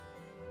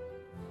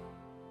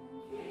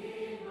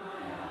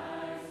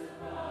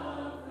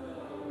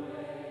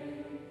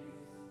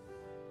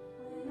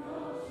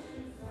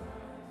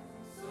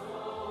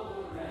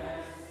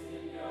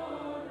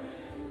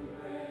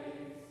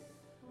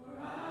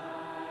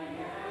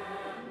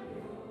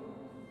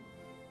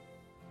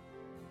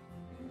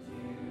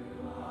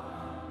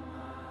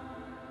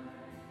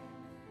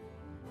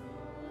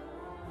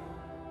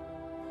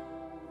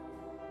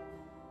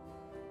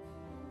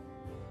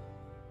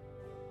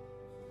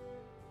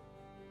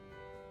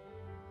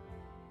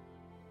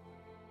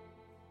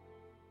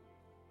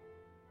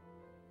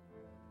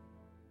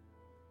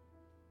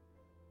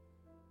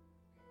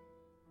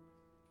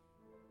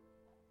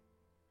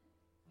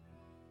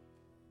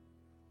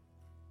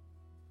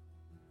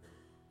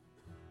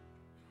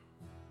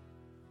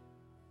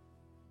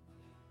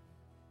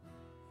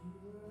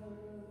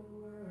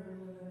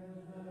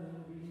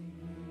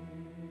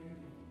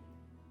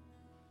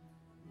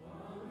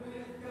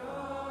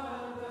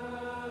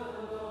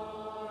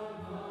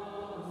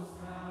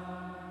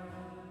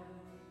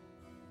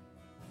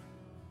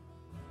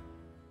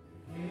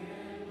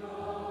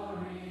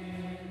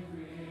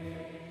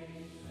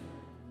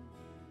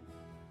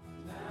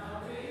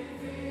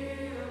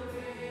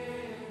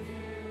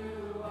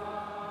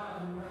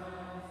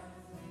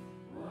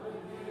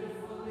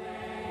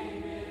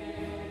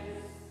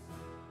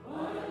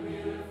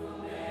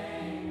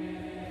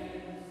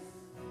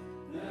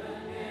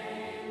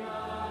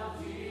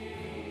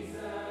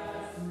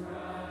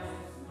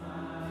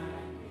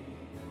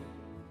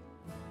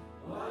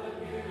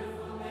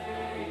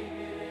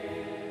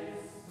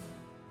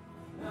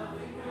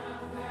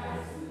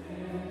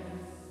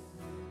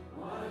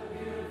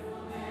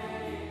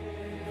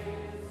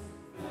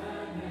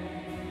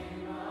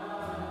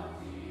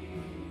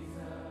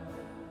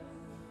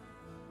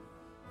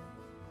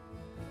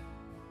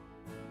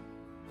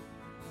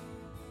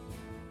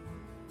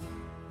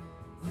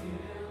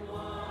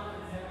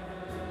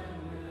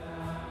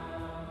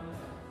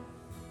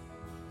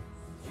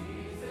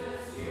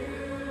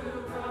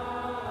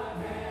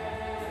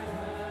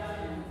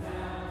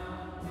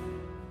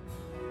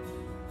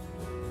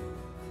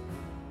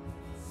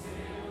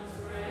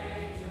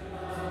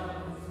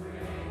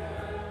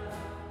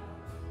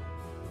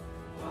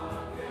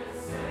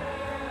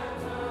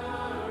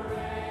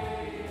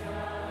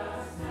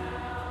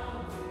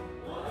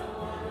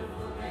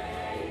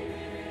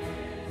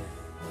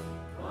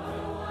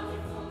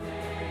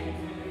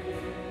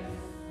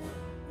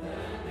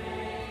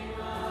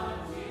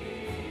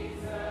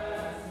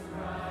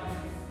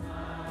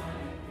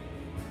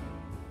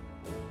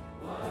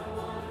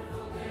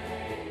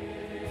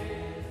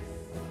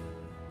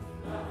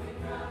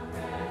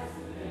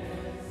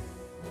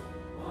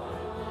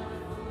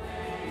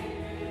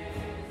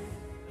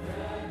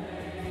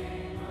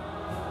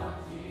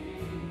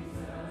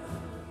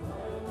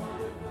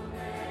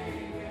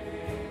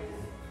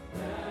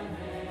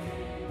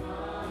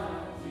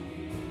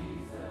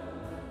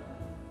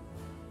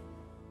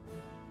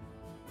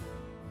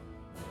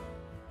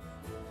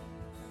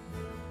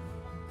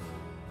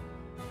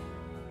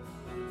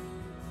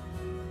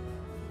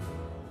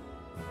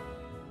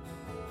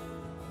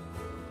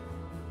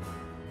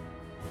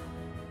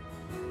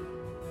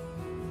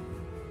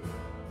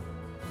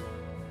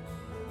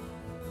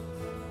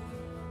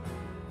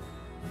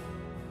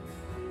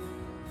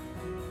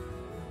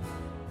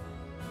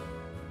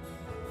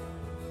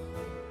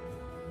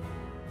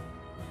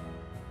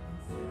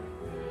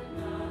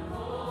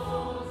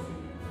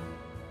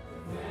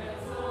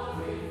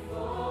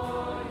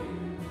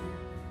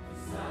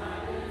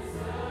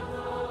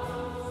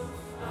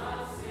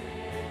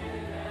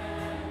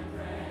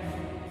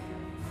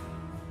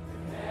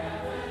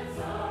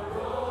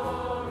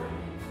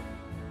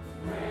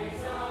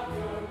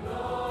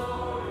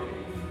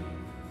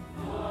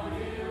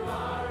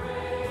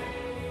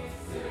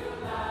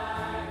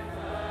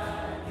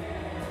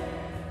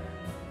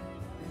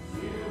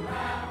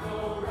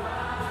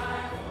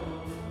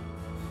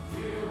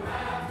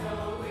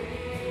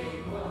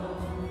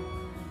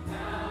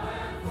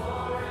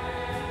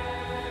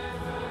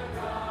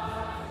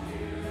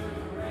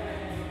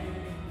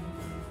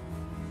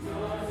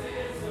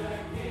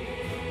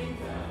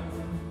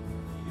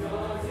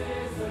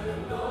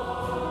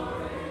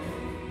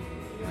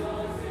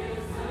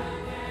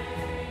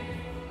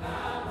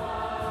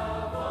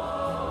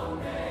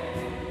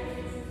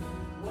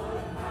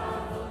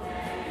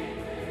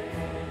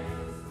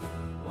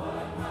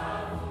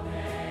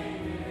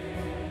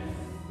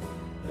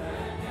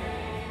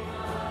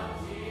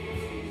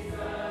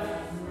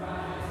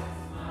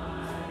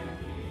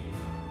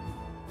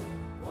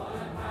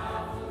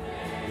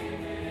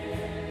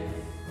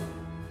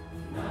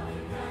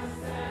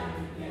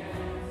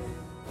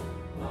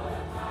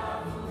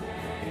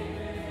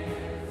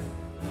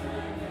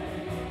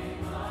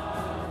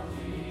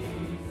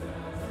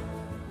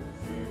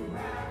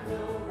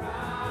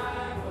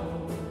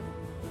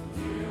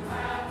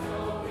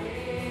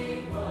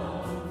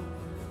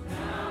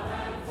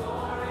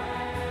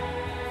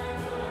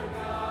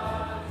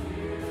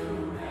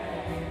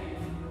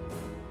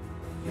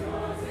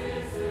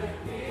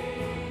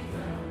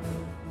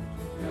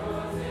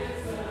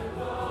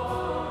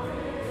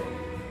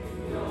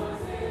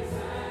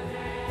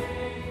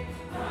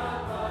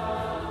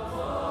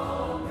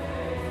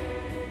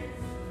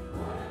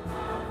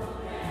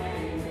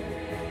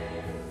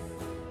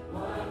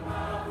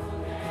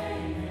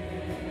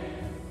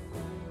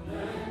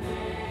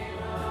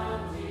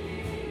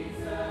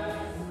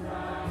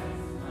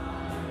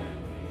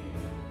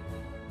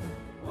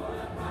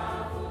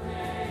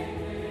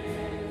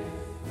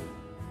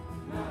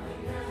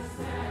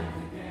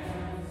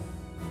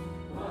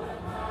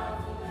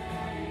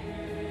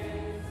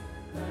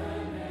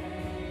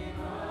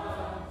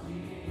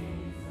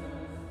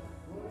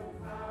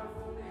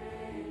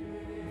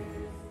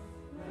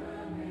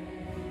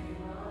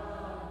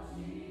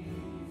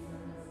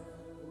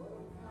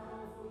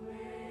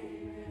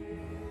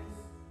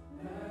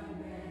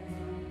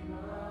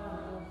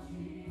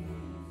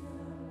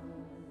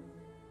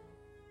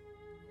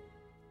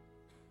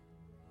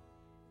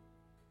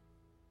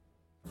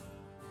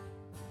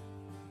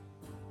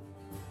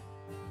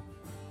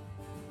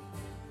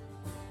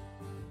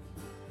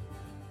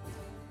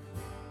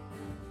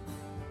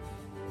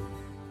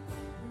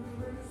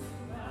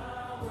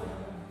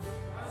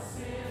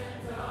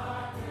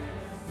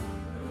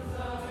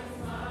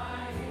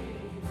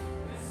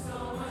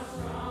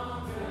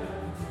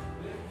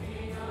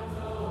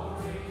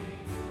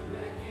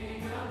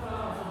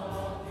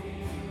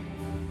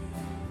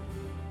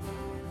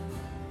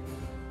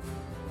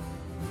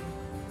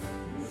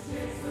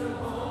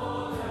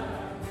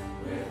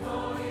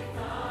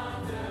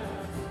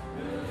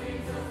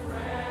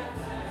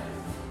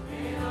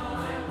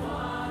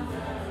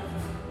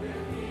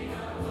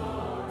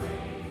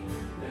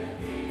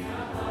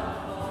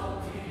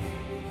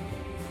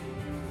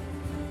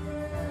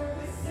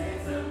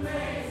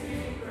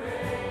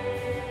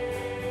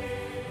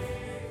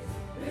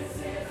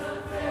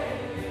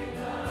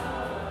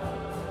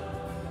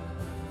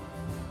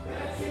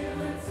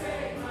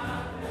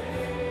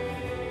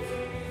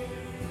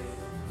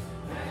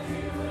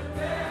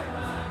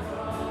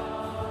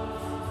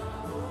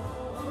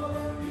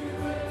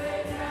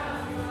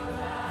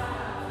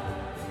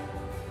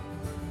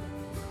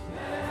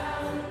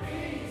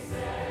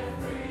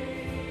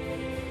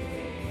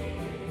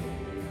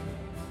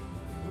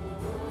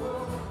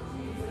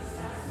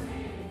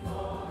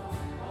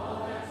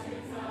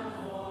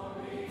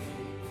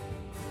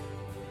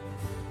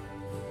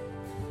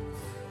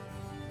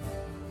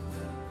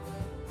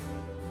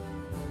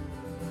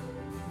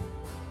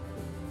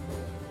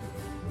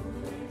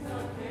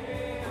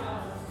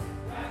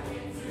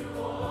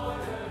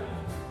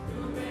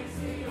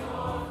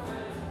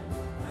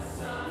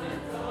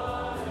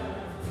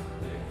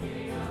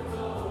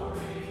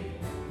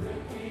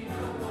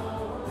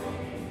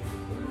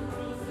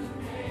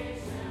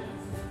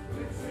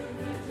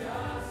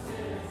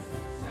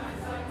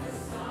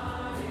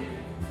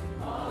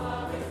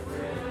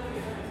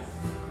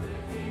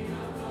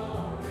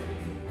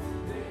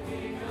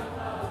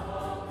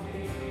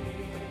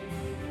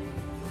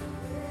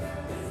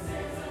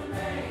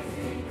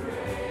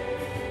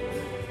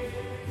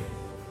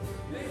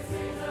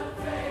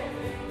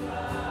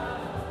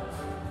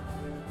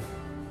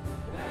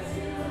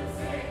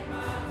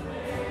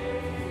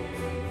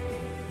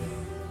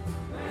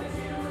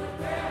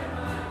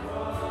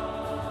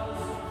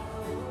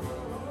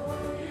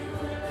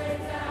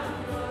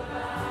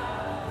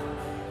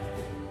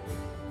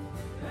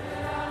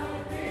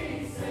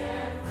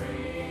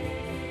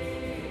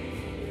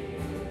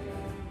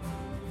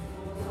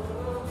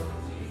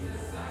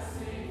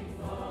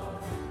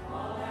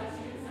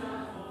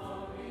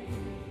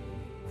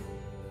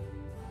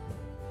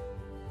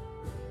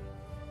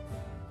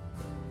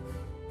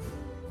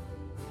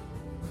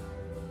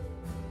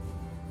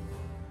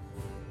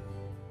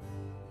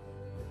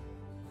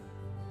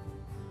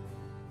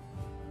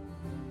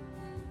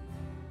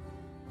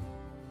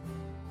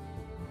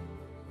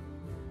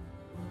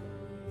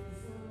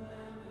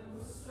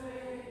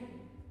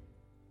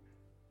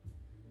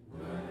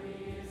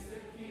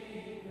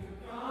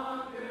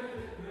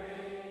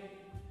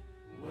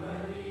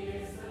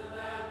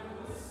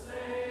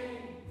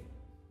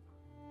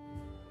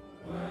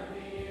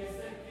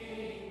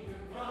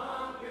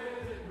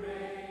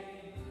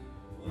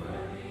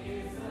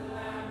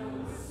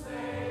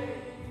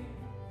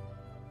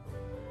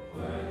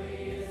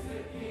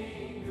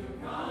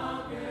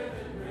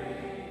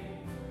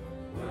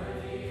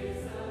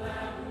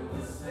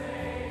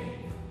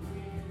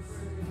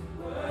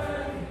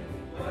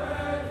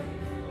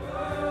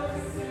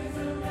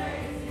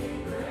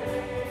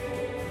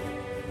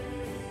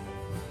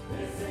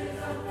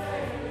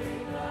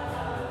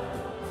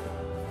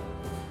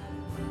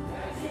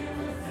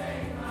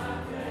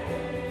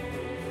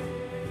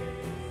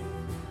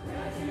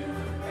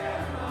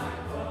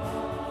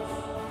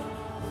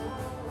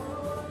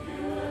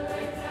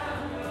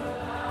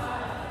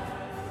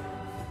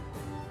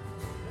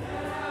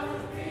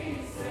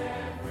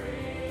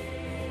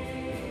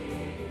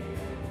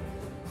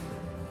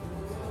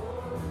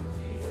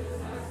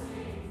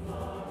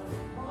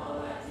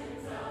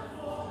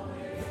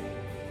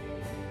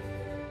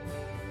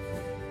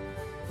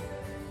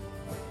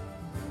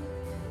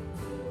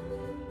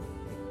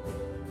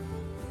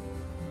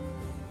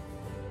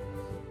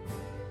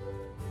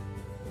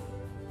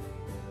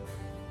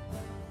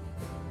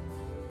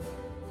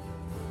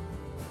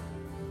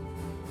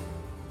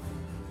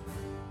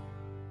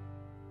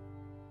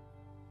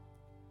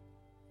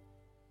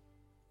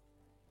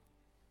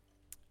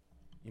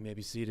You may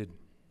be seated.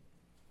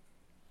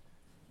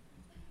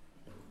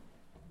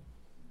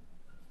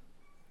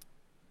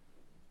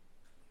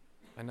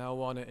 I now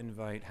want to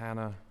invite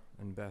Hannah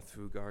and Beth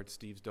Fugard,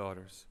 Steve's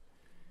daughters,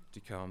 to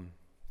come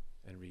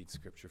and read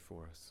scripture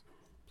for us.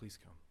 Please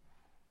come.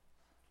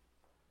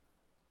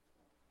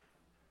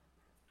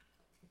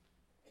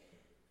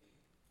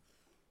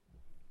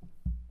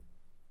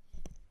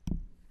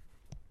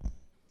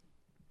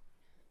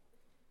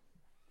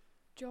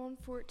 John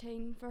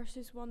 14,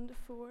 verses 1 to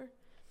 4.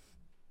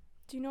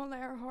 Do not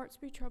let our hearts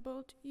be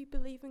troubled. You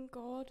believe in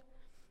God,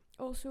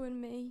 also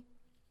in me.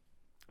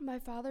 My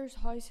Father's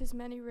house has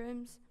many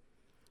rooms.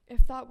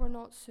 If that were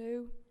not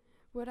so,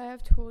 would I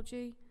have told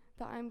you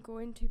that I am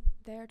going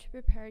there to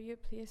prepare you a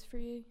place for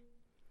you?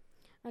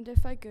 And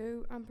if I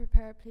go and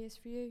prepare a place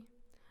for you,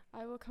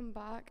 I will come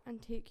back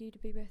and take you to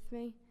be with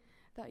me,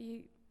 that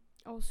you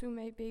also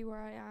may be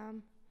where I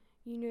am.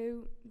 You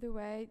know the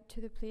way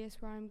to the place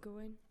where I am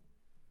going.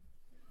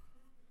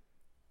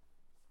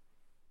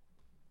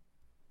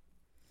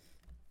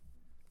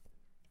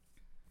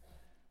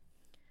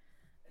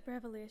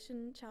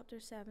 Revelation chapter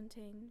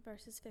 17,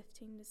 verses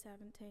 15 to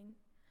 17.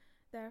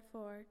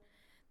 Therefore,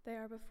 they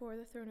are before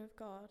the throne of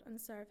God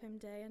and serve him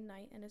day and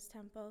night in his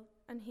temple,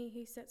 and he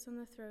who sits on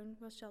the throne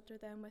will shelter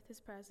them with his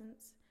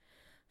presence.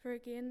 For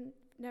again,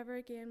 never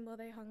again will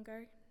they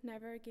hunger,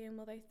 never again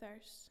will they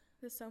thirst.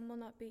 The sun will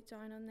not beat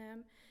down on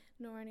them,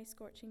 nor any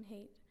scorching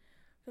heat.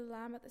 For the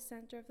Lamb at the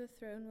center of the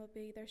throne will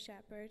be their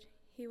shepherd.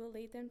 He will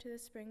lead them to the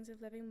springs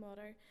of living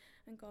water,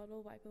 and God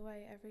will wipe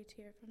away every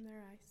tear from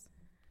their eyes.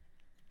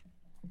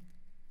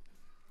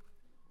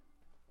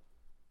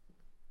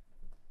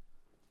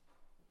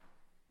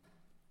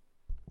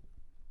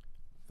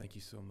 Thank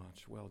you so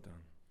much. Well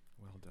done.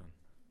 Well done.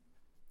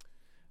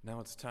 Now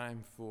it's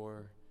time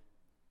for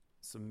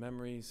some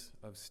memories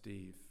of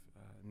Steve.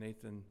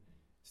 Nathan,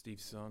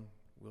 Steve's son,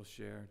 will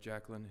share.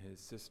 Jacqueline, his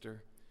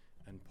sister,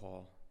 and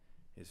Paul,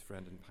 his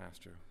friend and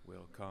pastor,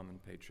 will come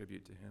and pay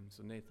tribute to him.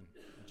 So Nathan,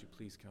 would you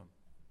please come?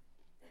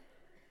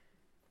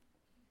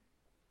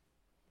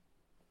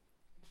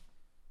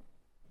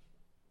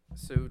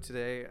 So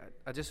today,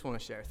 I just want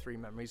to share 3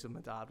 memories of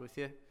my dad with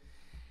you.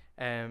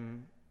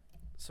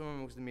 Some of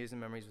the most amazing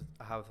memories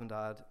I have with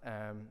my dad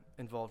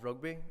involved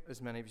rugby,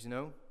 as many of you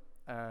know.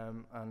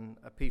 And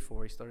at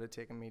P4, he started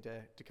taking me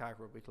to Carrick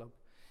Rugby Club.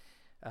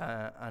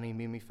 And he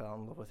made me fall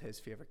in love with his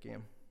favourite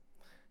game.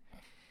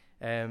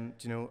 I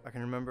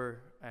can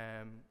remember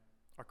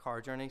our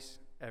car journeys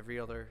every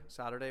other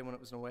Saturday when it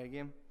was an away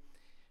game.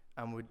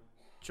 And we'd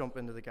jump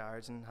into the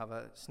garage and have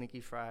a sneaky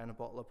fry and a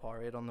bottle of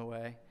Powerade on the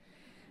way.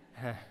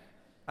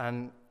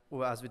 And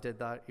as we did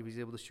that, he was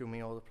able to show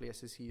me all the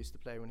places he used to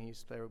play when he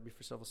used to play rugby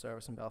for civil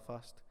service in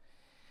Belfast.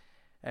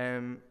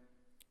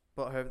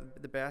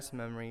 But the best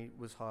memory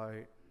was how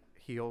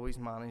he always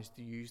managed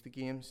to use the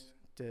games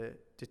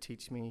to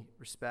teach me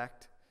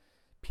respect,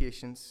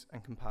 patience,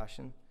 and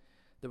compassion.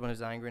 That when I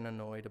was angry and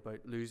annoyed about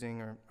losing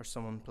or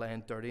someone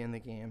playing dirty in the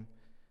game,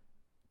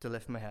 to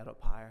lift my head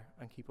up higher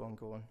and keep on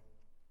going.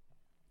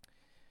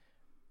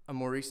 A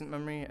more recent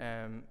memory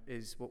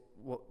is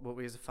what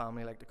we as a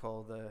family like to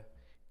call the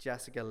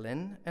Jessica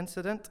Lynn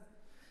incident.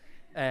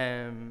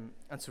 And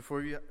so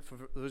for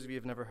those of you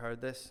who have never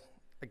heard this,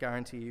 I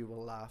guarantee you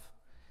will laugh.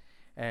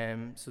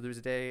 So there was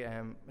a day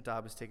my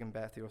dad was taking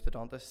Beth, the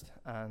orthodontist,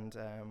 and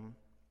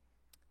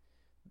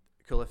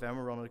Cool FM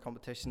were running a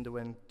competition to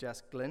win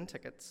Jess Glynn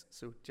tickets.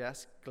 So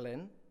Jess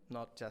Glynn,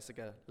 not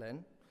Jessica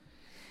Lynn.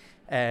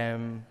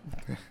 And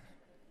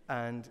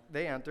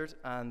they entered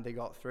and they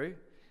got through.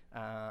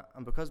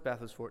 And because Beth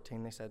was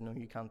 14, they said, no,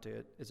 you can't do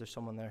it. Is there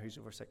someone there who's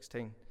over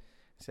 16?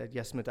 I said,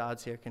 yes, my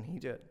dad's here. Can he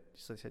do it?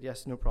 So they said,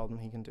 yes, no problem.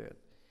 He can do it.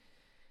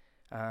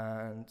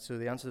 And so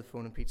they answered the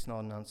phone and Pete's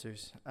nodding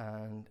answers.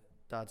 And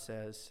Dad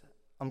says,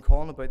 I'm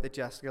calling about the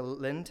Jessica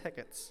Lynn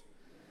tickets.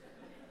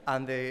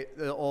 And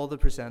all the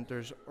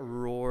presenters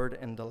roared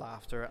into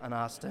laughter and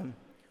asked him,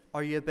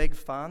 are you a big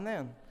fan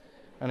then?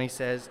 And he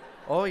says,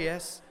 oh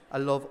yes, I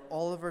love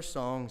all of her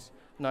songs.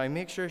 Now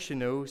make sure she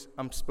knows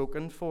I'm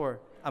spoken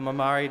for. I'm a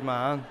married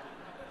man.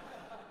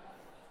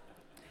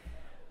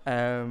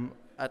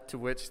 To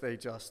which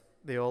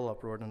they all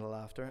uproared into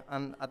laughter.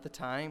 And at the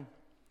time,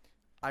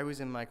 I was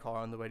in my car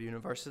on the way to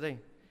university.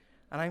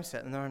 And I'm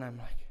sitting there and I'm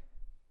like,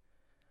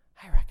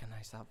 I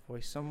recognize that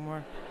voice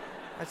somewhere.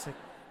 It's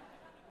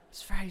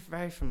very,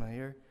 very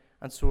familiar.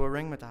 And so I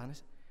ring my dad and I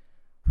said,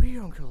 were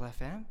you on Cool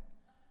FM?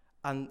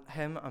 And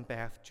him and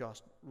Beth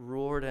just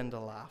roared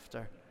into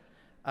laughter.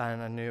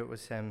 And I knew it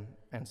was him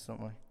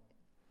instantly.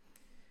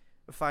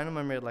 The final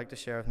memory I'd like to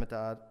share with my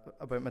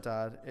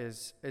dad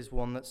is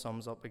one that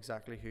sums up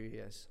exactly who he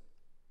is.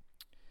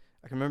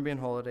 I can remember being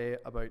on holiday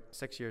about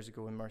 6 years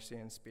ago in Murcia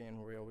in Spain,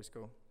 where we always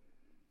go.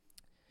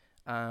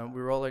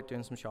 We were all out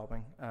doing some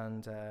shopping,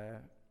 and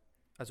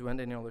as we went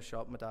in the other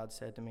shop, my dad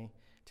said to me,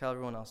 tell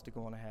everyone else to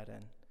go on ahead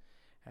in,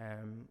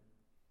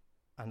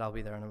 and I'll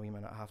be there in a wee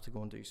minute. I have to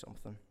go and do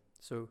something.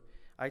 So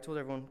I told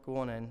everyone, go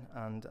on in,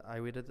 and I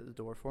waited at the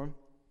door for him.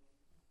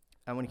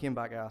 And when he came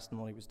back, I asked him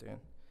what he was doing.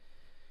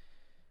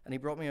 And he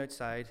brought me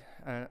outside,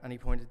 and he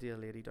pointed to a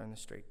lady down the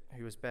street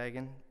who was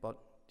begging, but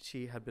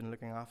she had been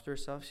looking after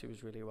herself. She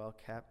was really well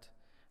kept,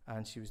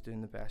 and she was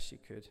doing the best she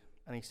could.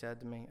 And he said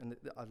to me, and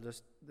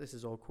this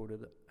is all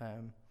quoted,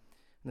 and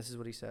this is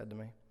what he said to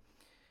me.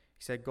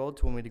 He said, "God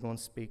told me to go and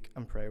speak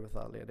and pray with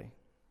that lady.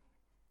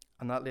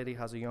 And that lady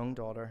has a young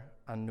daughter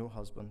and no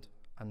husband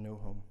and no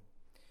home.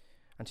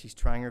 And she's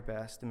trying her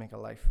best to make a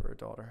life for her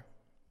daughter.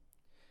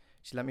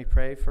 She let me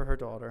pray for her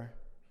daughter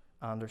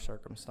and her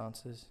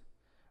circumstances.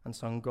 And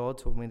son, God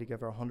told me to give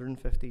her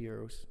 150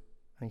 euros.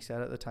 And he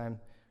said at the time,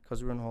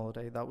 because we were on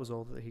holiday, that was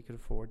all that he could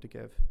afford to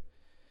give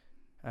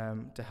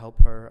to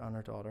help her and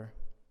her daughter.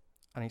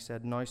 And he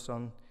said, now,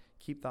 son,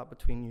 keep that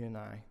between you and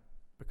I,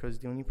 because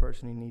the only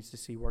person who needs to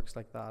see works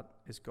like that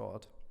is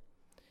God."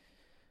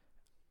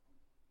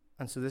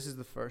 And so this is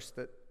the first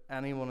that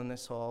anyone in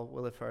this hall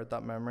will have heard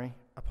that memory,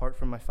 apart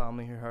from my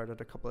family who heard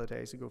it a couple of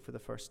days ago for the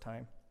first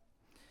time.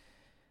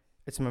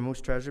 It's my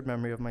most treasured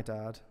memory of my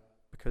dad,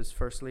 because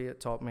firstly it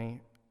taught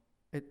me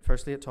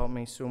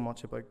so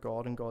much about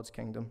God and God's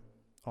kingdom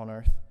on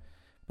earth,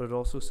 but it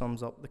also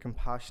sums up the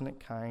compassionate,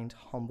 kind,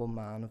 humble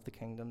man of the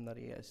kingdom that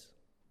he is.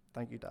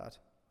 Thank you, Dad.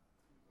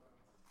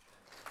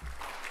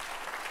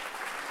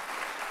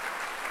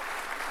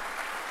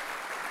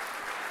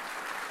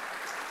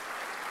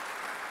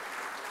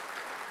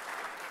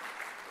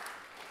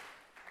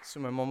 So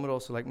my mum would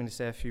also like me to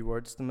say a few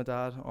words to my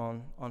dad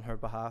on her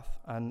behalf,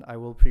 and I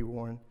will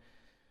pre-warn,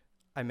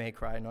 I may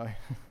cry now.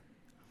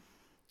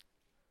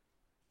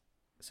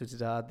 So to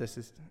Dad, this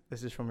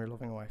is from your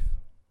loving wife.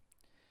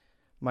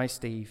 My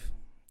Steve,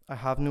 I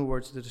have no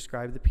words to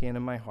describe the pain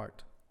in my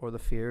heart or the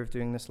fear of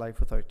doing this life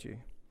without you.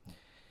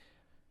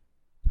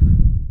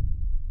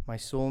 My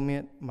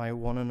soulmate, my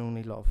one and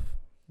only love,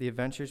 the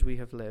adventures we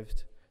have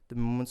lived, the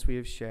moments we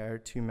have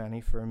shared, too many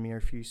for a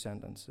mere few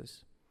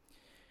sentences.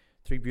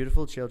 3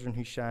 beautiful children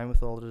who shine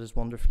with all that is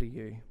wonderfully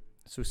you.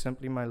 So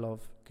simply my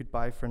love,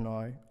 goodbye for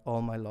now,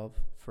 all my love,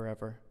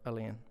 forever,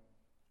 Elaine.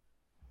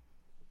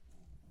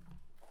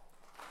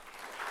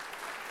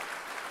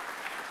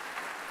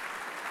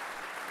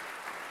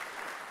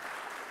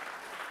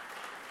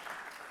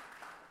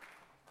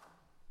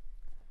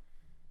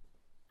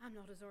 I'm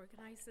not as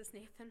organised as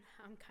Nathan.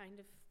 I'm kind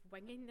of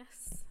winging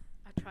this.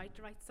 I tried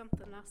to write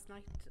something last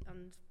night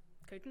and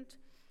couldn't.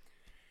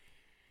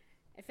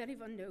 If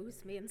anyone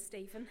knows me and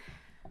Stephen,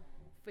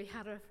 we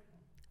had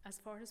as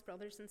far as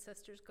brothers and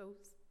sisters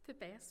goes, the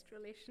best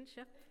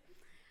relationship.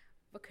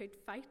 We could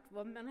fight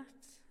 1 minute,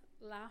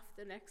 laugh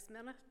the next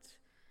minute,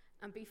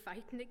 and be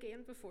fighting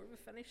again before we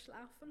finished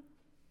laughing.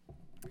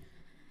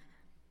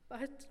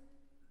 But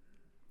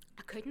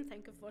I couldn't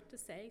think of what to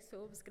say,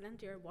 so I was going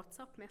into our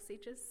WhatsApp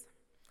messages.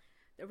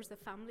 There was a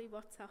family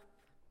WhatsApp,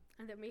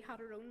 and then we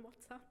had our own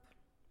WhatsApp.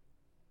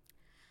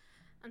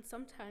 And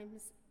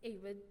sometimes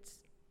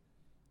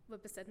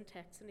we'd be sitting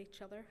texting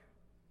each other,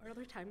 or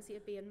other times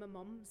he'd be in my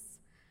mum's,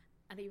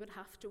 and he would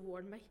have to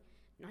warn me,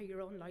 now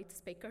you're on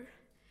loudspeaker,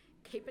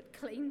 keep it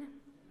clean.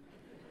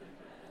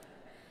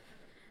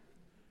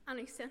 And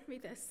he sent me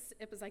this,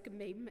 it was like a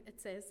meme, it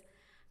says,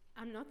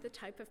 I'm not the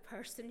type of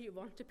person you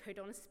want to put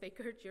on a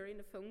speaker during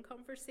a phone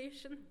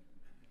conversation.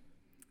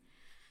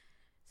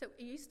 So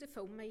he used to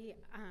phone me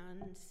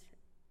and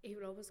he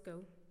would always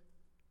go,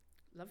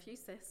 love you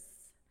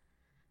sis,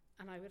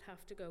 and I would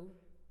have to go,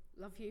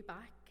 love you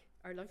back,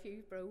 or love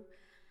you bro,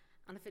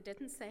 and if he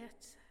didn't say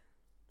it,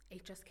 he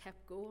just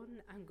kept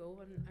going and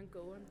going and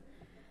going.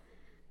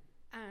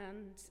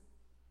 And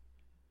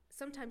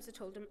sometimes I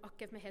told him, oh,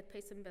 give me a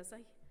headpiece, I'm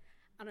busy.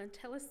 And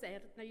until I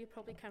said it, now you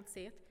probably can't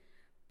see it,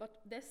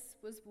 but this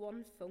was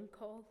one phone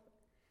call.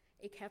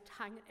 He kept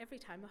hanging, every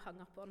time I hung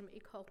up on him, he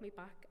called me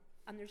back,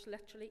 and there's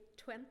literally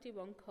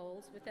 21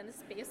 calls within a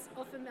space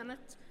of a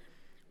minute,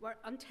 where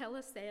until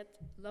I said,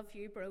 love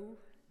you bro,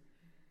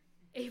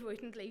 he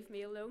wouldn't leave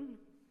me alone.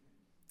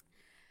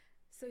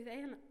 So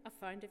then I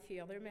found a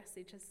few other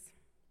messages.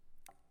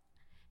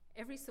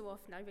 Every so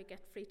often I would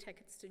get free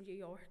tickets to New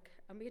York,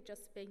 and we had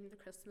just been the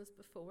Christmas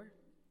before,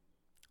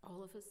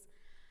 all of us.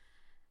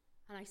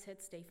 And I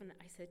said, Stephen,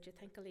 I said, do you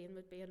think Elaine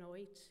would be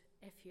annoyed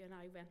if you and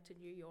I went to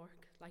New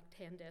York like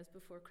 10 days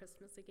before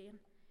Christmas again?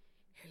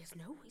 He says,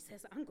 no. He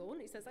says, I'm going.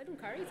 He says, I don't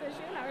care. He says,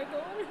 you and I are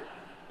going.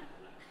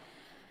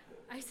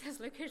 I says,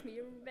 look, here's me.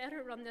 You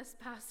better run this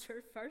past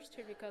her first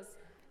here, because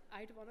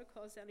I don't want to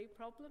cause any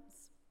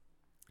problems.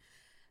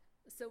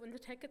 So when the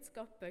tickets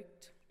got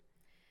booked,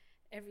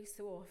 every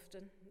so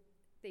often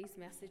these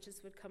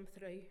messages would come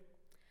through.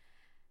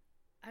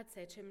 I'd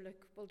say to him,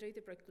 look, we'll do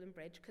the Brooklyn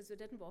Bridge, because we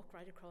didn't walk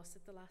right across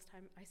it the last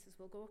time. I says,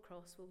 we'll go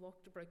across, we'll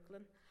walk to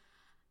Brooklyn,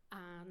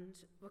 and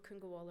we can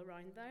go all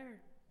around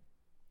there.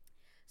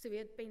 So he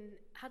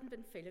hadn't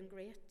been feeling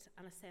great,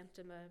 and I sent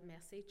him a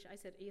message. I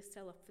said, are you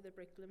still up for the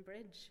Brooklyn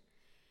Bridge?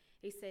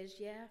 He says,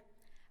 yeah,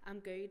 I'm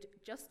good,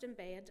 just in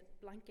bed,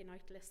 blanking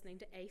out listening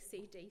to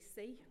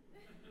AC/DC.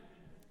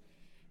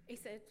 He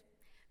said,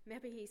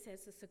 maybe he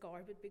says a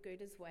cigar would be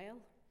good as well.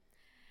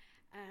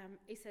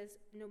 He says,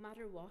 no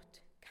matter what,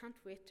 can't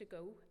wait to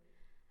go.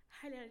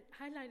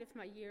 Highlight of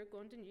my year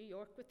going to New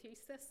York with you,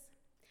 sis.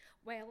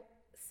 Well,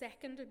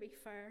 second, to be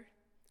fair,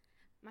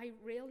 my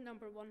real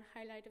number one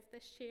highlight of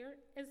this year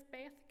is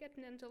Beth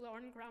getting into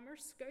Lauren Grammar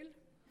School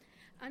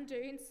and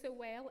doing so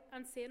well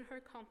and seeing her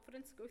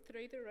confidence go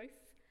through the roof.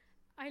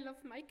 I love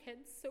my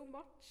kids so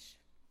much.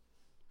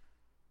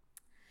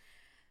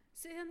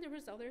 So then there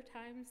was other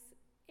times.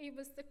 He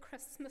was the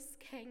Christmas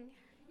king.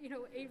 You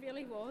know, he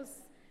really was.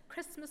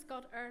 Christmas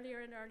got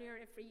earlier and earlier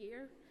every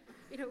year.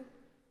 You know,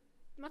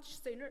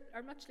 much sooner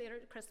or much later,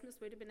 Christmas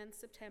would have been in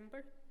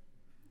September.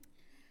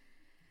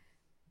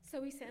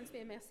 So he sends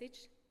me a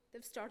message.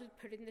 They've started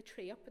putting the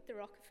tree up at the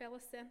Rockefeller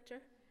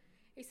Centre.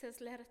 He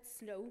says, "Let it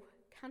snow.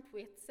 Can't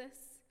wait,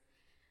 sis.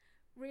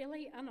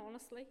 Really and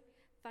honestly,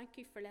 thank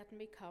you for letting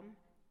me come.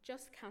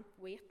 Just can't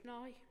wait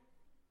now.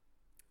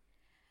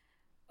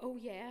 Oh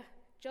yeah,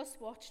 just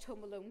watched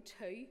Home Alone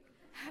 2.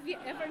 Have you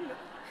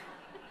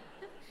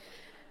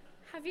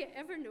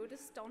ever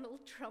noticed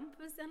Donald Trump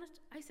was in it?"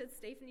 I said,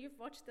 "Stephen, you've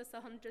watched this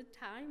 100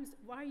 times.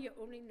 Why are you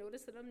only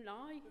noticing him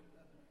now?"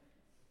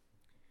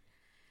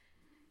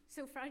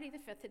 So Friday the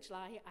 5th of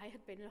July, I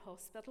had been in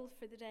hospital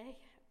for the day,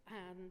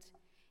 and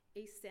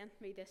he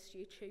sent me this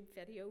YouTube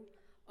video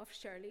of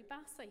Shirley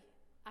Bassey,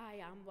 "I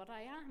Am What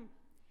I Am."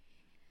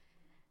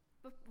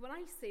 But when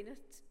I seen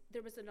it,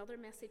 there was another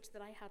message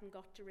that I hadn't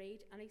got to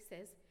read, and he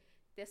says,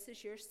 "This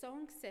is your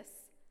song,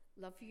 sis.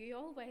 Love you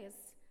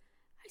always."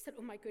 I said,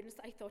 "Oh my goodness,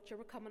 I thought you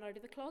were coming out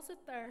of the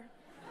closet there."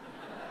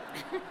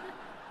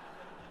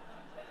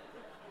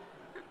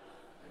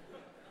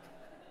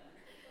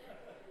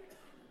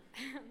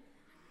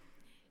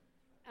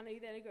 And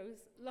then he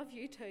goes, "Love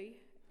you too.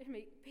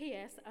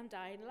 P.S. I'm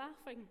dying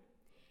laughing."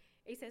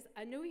 He says,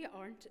 "I know you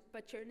aren't,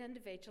 but you're an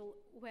individual.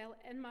 Well,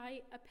 in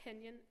my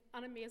opinion,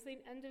 an amazing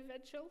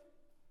individual."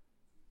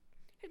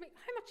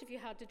 "How much have you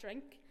had to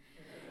drink?"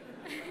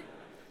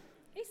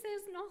 He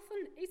says,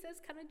 "Nothing." He says,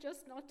 "Can I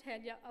just not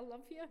tell you I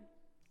love you?"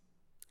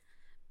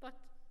 But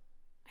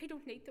I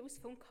don't need those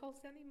phone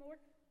calls anymore,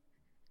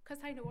 because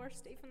I know our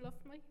Stephen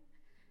loved me.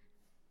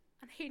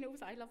 And he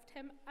knows I loved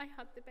him. I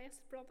had the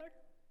best brother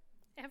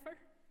ever.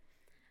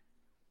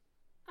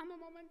 And my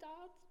mum and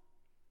dad,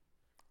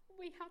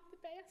 we had the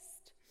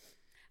best.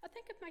 I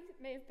think it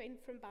may have been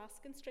from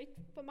Baskin Street,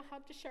 but we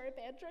had to share a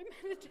bedroom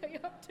and a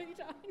 2 up, 2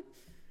 down.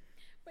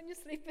 When you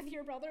sleep with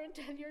your brother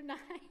until you're 9,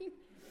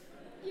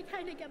 you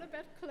kind of get a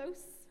bit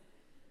close.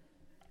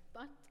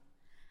 But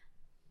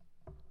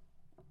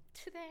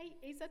today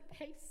he's at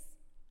peace,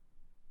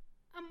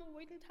 and we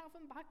wouldn't have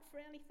him back for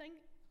anything.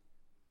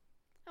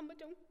 And we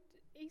don't,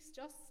 he's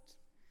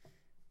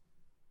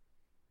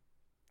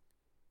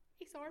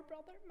our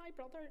brother, my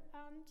brother,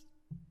 and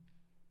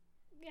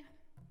yeah.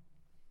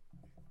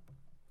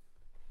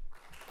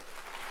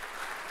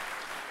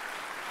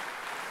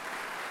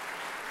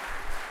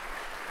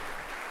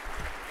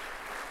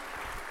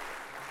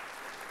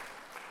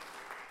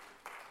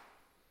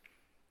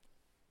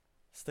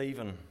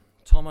 Stephen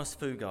Thomas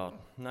Fugard,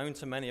 known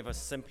to many of us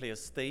simply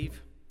as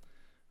Steve,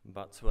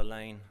 but to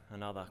Elaine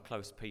and other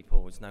close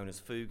people was known as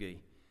Fugie.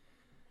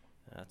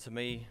 To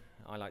me,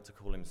 I like to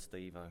call him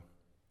Steve-O.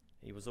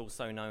 He was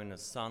also known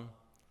as son,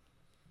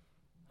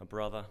 a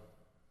brother,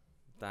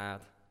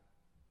 dad,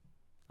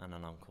 and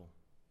an uncle.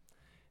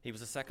 He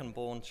was a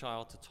second-born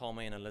child to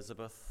Tommy and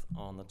Elizabeth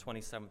on the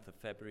 27th of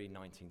February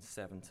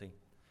 1970.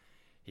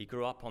 He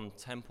grew up on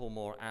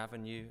Templemore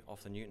Avenue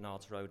off the Newton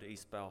Ards Road,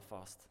 East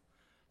Belfast,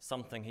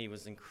 something he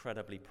was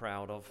incredibly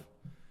proud of.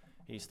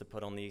 He used to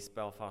put on the East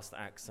Belfast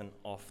accent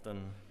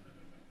often.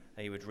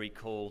 He would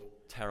recall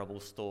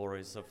terrible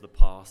stories of the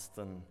past,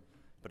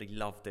 but he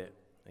loved it.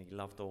 He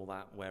loved all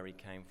that, where he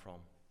came from.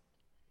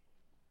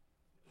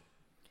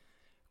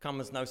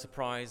 Come as no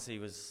surprise, he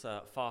was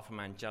far from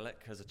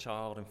angelic as a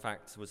child. In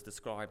fact, was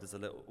described as a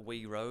little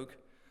wee rogue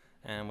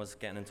and was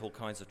getting into all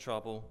kinds of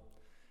trouble.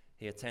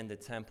 He attended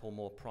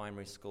Templemore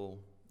Primary School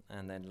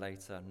and then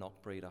later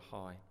Knockbreeder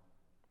High.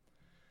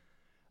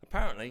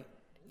 Apparently,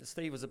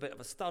 Steve was a bit of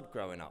a stud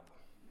growing up.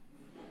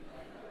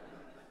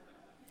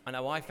 I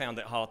know I found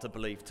it hard to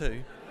believe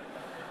too.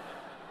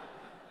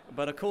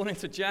 But according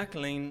to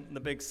Jacqueline, the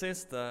big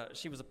sister,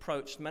 she was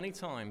approached many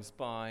times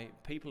by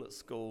people at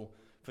school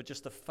for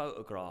just a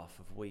photograph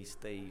of wee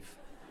Steve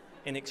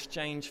in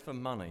exchange for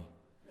money.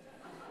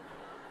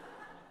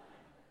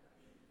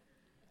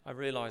 I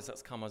realise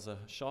that's come as a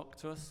shock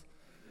to us,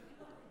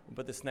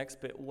 but this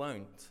next bit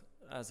won't.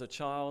 As a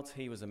child,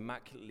 he was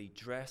immaculately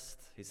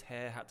dressed. His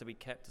hair had to be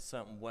kept a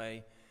certain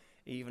way.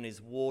 Even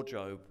his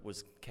wardrobe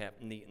was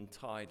kept neat and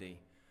tidy.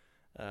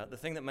 The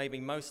thing that made me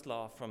most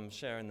laugh from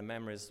sharing the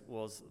memories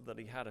was that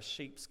he had a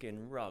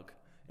sheepskin rug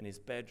in his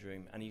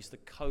bedroom and he used to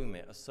comb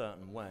it a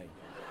certain way.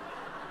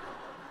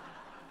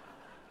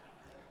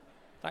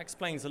 That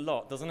explains a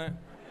lot, doesn't it?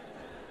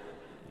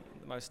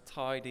 The most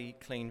tidy,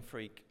 clean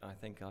freak I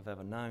think I've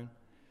ever known.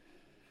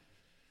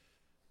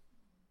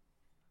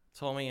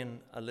 Tommy and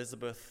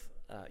Elizabeth,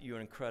 you were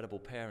incredible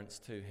parents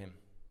to him,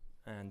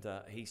 and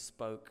he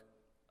spoke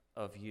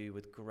of you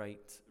with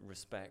great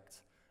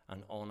respect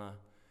and honour.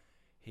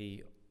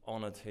 He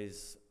honoured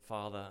his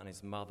father and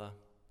his mother.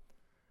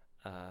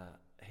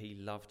 He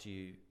loved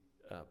you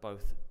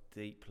both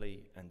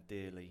deeply and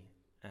dearly.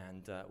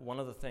 And one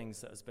of the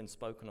things that has been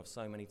spoken of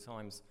so many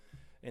times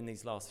in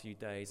these last few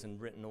days and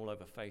written all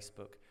over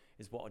Facebook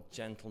is what a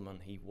gentleman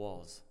he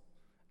was.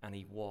 And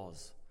he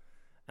was.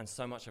 And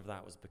so much of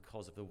that was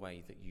because of the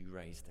way that you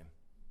raised him.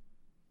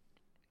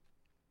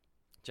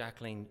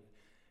 Jacqueline,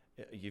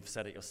 you've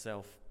said it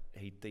yourself,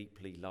 he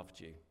deeply loved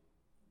you.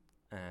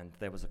 And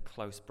there was a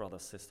close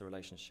brother-sister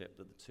relationship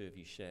that the two of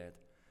you shared.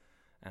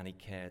 And he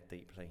cared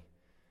deeply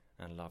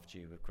and loved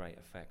you with great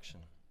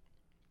affection.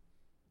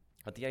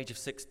 At the age of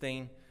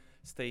 16,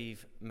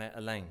 Steve met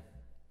Elaine.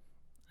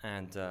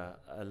 And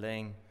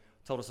Elaine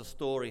told us a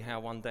story how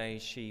one day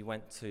she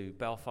went to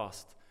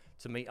Belfast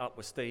to meet up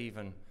with Steve,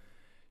 and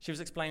she was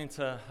explaining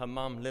to her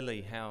mum,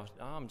 Lily, how,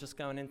 I'm just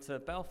going into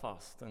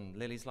Belfast. And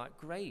Lily's like,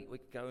 great, we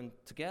could go in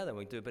together.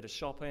 We do a bit of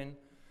shopping,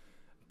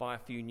 buy a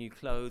few new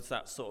clothes,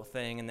 that sort of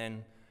thing. And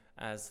then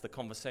as the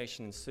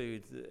conversation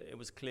ensued, it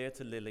was clear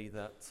to Lily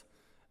that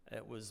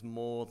it was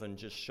more than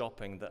just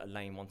shopping that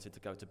Elaine wanted to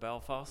go to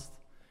Belfast.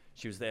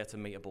 She was there to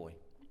meet a boy.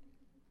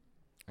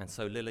 And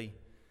so Lily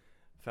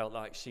felt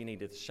like she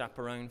needed a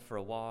chaperone for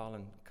a while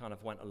and kind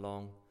of went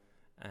along.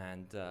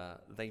 And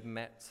they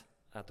met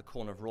at the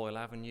corner of Royal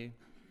Avenue.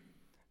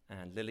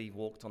 And Lily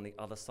walked on the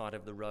other side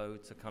of the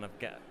road to kind of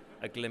get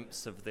a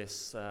glimpse of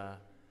this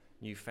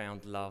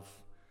newfound love,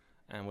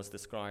 and was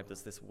described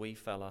as this wee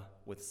fella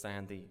with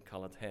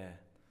sandy-coloured hair.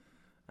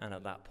 And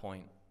at that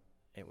point,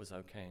 it was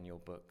okay in your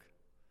book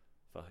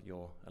for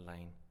your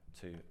Elaine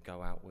to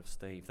go out with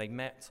Steve. They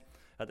met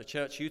at the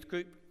church youth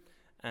group,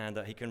 and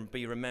he can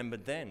be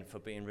remembered then for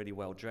being really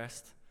well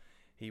dressed.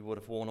 He would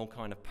have worn all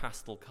kind of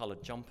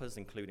pastel-coloured jumpers,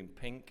 including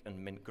pink and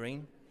mint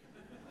green,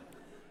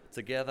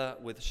 together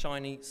with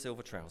shiny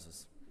silver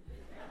trousers.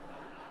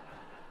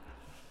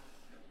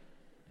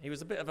 He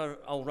was a bit of an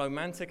old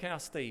romantic, our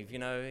Steve. You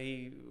know,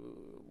 he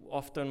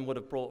often would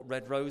have brought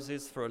red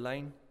roses for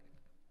Elaine.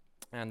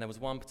 And there was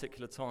one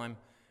particular time,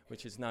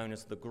 which is known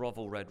as the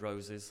Grovel Red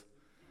Roses.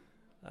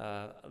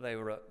 They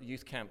were at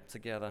youth camp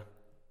together,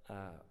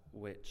 and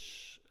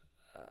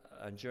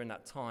during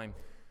that time,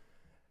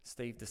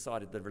 Steve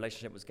decided the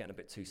relationship was getting a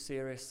bit too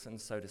serious, and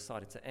so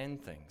decided to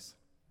end things.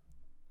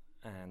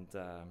 And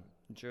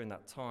during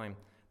that time,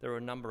 there were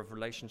a number of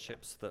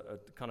relationships that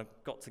had kind of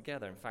got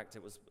together. In fact,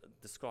 it was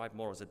described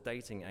more as a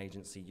dating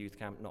agency youth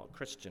camp, not a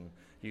Christian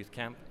youth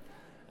camp.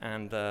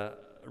 And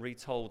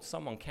retold,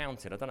 someone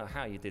counted, I don't know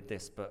how you did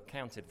this, but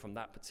counted from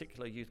that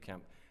particular youth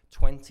camp,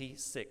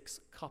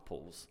 26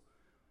 couples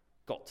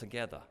got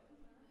together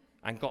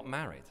and got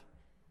married.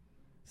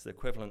 It's the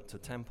equivalent to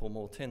Temple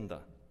More Tinder.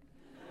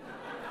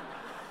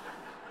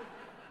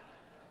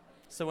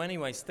 So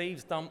anyway,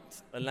 Steve's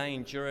dumped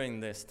Elaine during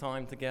this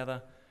time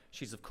together.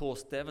 She's, of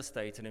course,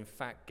 devastated. In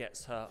fact,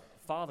 gets her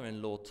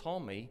father-in-law,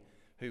 Tommy,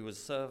 who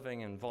was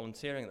serving and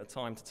volunteering at the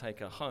time, to take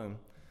her home.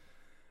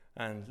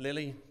 And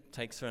Lily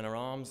takes her in her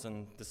arms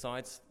and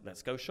decides,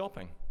 let's go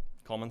shopping.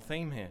 Common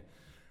theme here.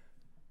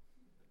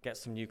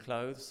 Gets some new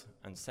clothes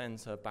and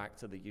sends her back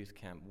to the youth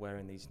camp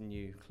wearing these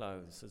new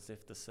clothes, as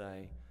if to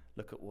say,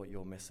 look at what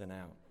you're missing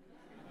out.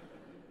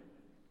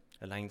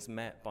 Elaine's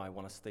met by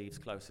one of Steve's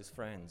closest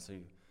friends, who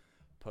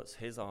puts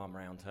his arm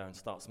around her and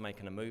starts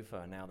making a move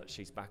for her now that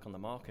she's back on the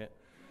market.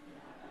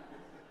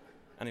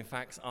 And in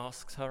fact,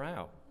 asks her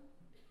out.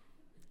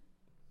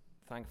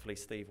 Thankfully,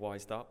 Steve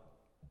wised up,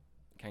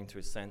 came to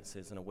his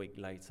senses, and a week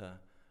later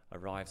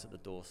arrives at the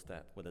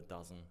doorstep with a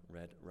dozen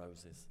red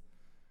roses.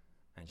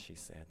 And she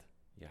said,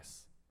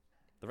 yes.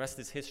 The rest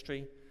is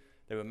history.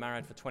 They were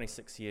married for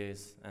 26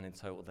 years, and in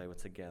total they were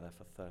together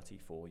for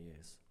 34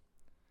 years.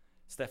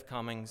 Steph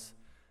Cummings,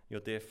 your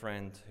dear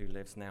friend who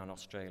lives now in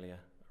Australia,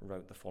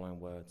 wrote the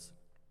following words.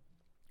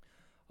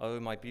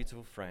 Oh, my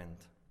beautiful friend,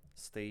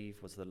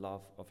 Steve was the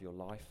love of your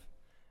life,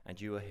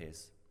 and you were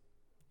his.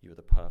 You were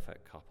the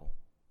perfect couple.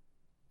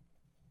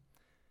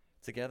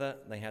 Together,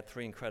 they had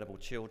 3 incredible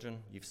children.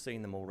 You've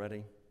seen them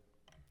already,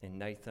 in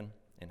Nathan,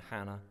 in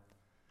Hannah,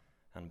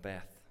 and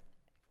Beth.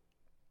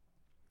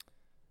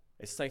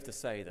 It's safe to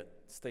say that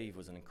Steve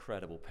was an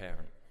incredible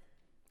parent.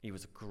 He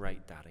was a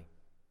great daddy.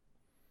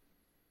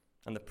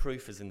 And the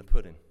proof is in the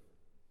pudding.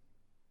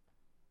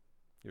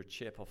 You're a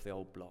chip off the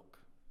old block.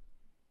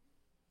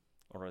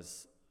 Or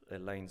as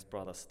Elaine's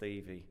brother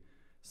Stevie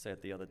said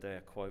the other day,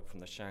 a quote from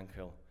the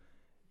Shankill,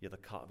 you're the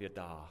cut of your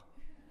da.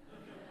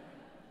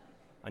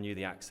 I knew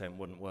the accent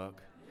wouldn't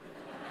work.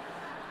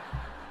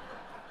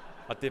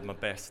 I did my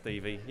best,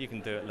 Stevie. You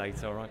can do it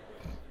later, all right?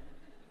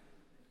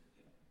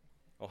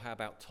 Or how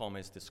about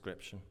Tommy's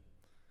description?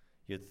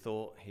 You'd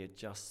thought he had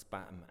just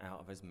spat him out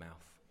of his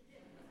mouth.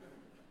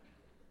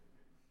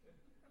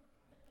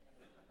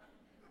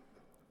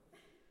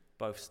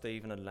 Both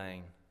Steve and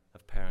Elaine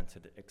have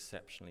parented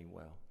exceptionally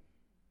well.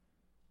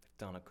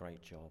 They've done a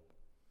great job.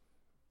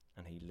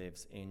 And he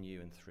lives in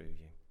you and through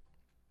you.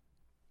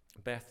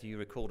 Beth, you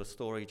recalled a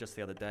story just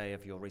the other day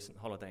of your recent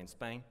holiday in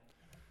Spain,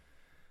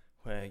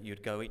 where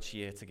you'd go each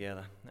year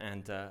together.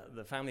 And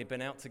the family had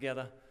been out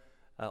together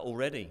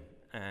already,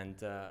 and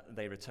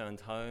they returned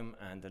home,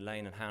 and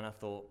Elaine and Hannah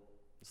thought,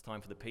 it's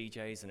time for the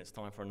PJs and it's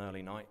time for an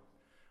early night.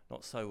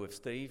 Not so with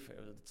Steve.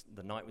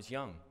 The night was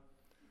young,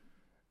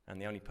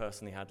 and the only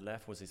person he had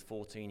left was his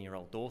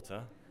 14-year-old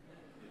daughter,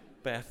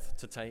 Beth,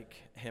 to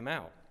take him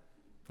out.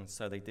 And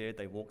so they did.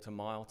 They walked a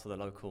mile to the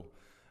local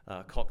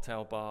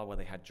cocktail bar where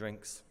they had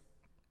drinks.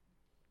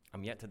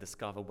 I'm yet to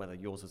discover whether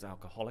yours was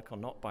alcoholic or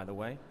not, by the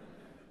way.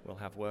 We'll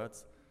have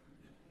words.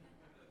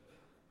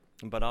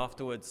 But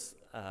afterwards,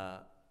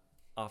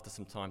 after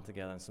some time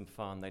together and some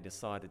fun, they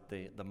decided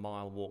the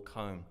mile walk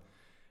home,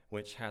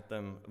 which had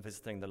them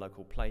visiting the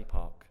local play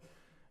park,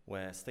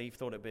 where Steve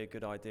thought it'd be a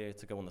good idea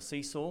to go on the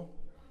seesaw.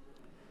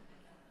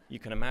 You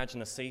can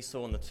imagine a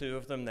seesaw and the two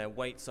of them, their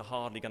weights are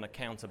hardly going to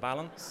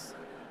counterbalance.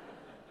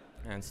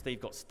 And Steve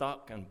got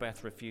stuck and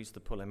Beth refused to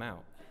pull him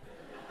out.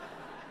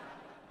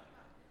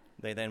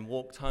 They then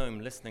walked home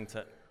listening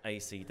to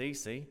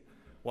AC/DC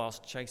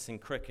whilst chasing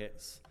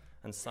crickets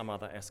and some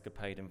other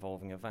escapade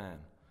involving a van.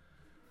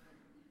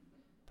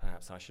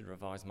 Perhaps I should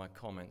revise my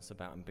comments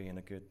about him being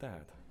a good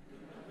dad.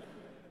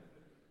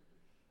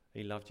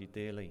 He loved you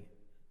dearly,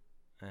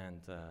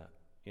 and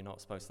you're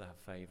not supposed to have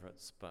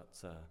favourites,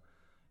 but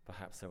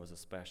perhaps there was a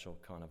special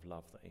kind of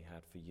love that he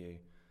had for you,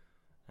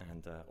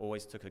 and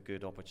always took a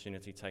good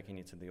opportunity taking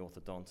you to the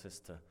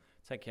orthodontist to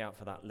take you out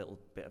for that little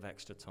bit of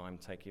extra time,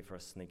 take you for a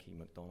sneaky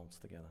McDonald's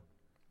together.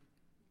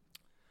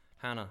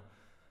 Hannah,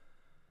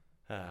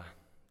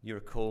 you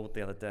recalled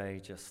the other day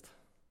just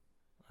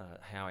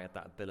how he had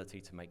that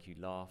ability to make you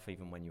laugh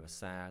even when you were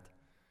sad,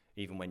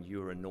 even when you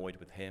were annoyed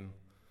with him.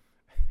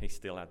 He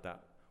still had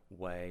that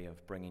way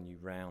of bringing you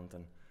round,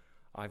 and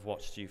I've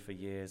watched you for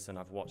years, and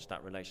I've watched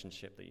that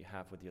relationship that you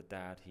have with your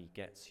dad. He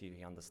gets you,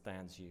 he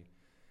understands you,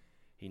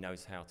 he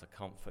knows how to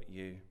comfort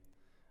you.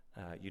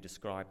 You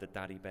described the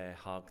daddy bear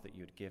hug that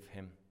you'd give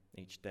him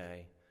each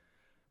day,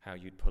 how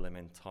you'd pull him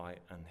in tight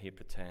and he'd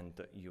pretend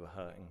that you were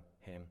hurting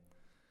him.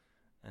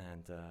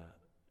 And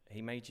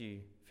he made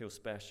you feel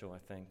special, I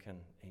think, and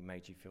he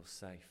made you feel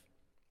safe.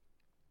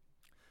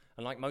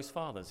 And like most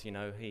fathers, you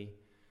know, he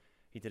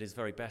did his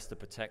very best to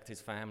protect his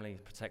family,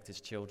 protect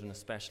his children,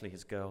 especially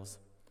his girls.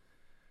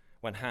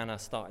 When Hannah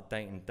started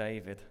dating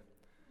David,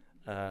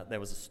 there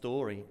was a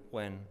story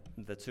when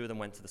the two of them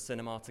went to the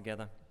cinema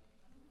together.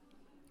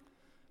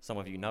 Some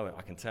of you know it,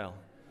 I can tell.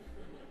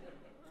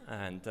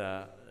 And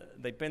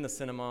they'd been to the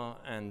cinema,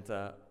 and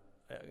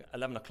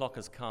 11 o'clock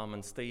has come,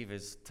 and Steve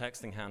is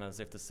texting Hannah as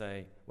if to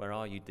say, "Where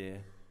are you,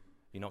 dear?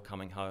 You're not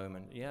coming home?"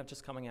 And, "Yeah,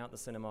 just coming out the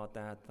cinema,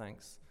 Dad,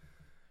 thanks."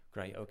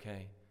 "Great,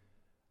 okay."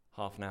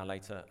 Half an hour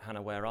later,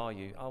 "Hannah, where are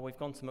you?" "Oh, we've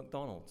gone to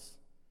McDonald's."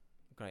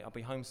 "Great, I'll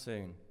be home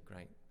soon."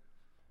 "Great."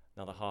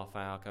 Another half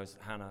hour goes,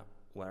 "Hannah,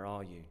 where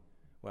are you?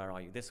 Where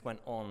are you?" This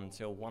went on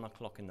until 1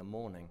 o'clock in the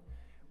morning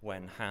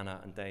when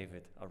Hannah and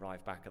David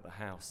arrived back at the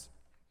house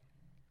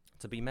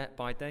to be met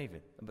by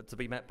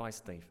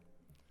Steve.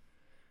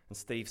 And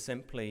Steve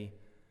simply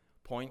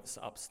points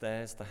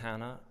upstairs to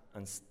Hannah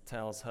and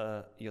tells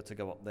her, "You're to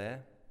go up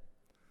there."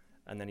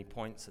 And then he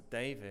points at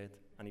David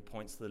and he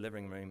points to the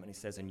living room and he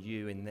says, "And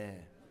you in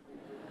there."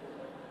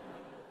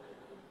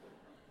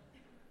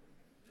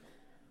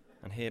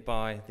 And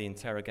hereby the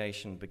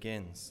interrogation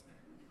begins.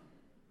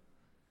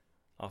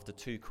 After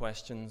 2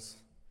 questions,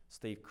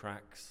 Steve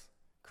cracks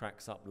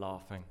up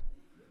laughing,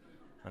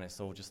 and it's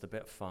all just a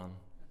bit of fun.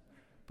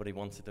 But he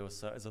wanted to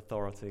assert his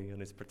authority and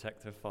his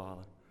protective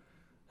father,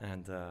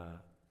 and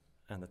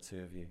the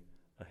two of you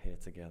are here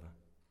together.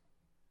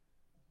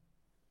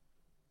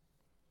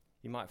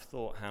 You might have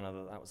thought, Hannah,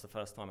 that was the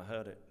first time I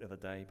heard it the other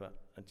day, but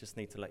I just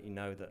need to let you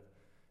know that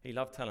he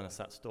loved telling us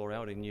that story. I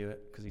already knew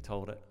it because he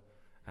told it,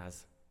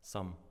 as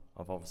some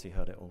have obviously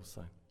heard it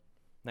also.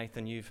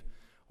 Nathan, you've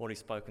already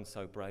spoken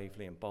so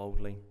bravely and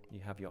boldly.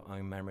 You have your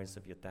own memories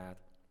of your dad.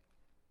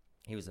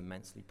 He was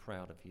immensely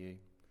proud of you,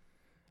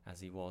 as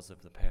he was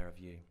of the pair of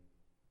you.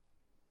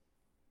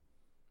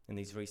 In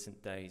these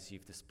recent days,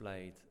 you've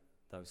displayed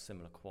those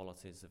similar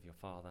qualities of your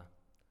father,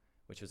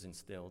 which was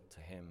instilled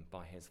to him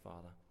by his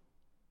father.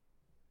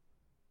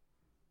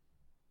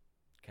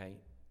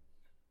 Kate,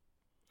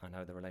 I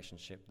know the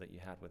relationship that you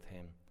had with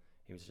him.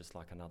 He was just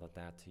like another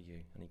dad to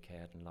you, and he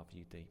cared and loved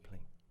you deeply.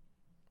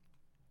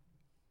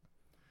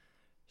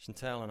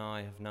 Chantel and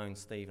I have known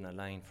Steve and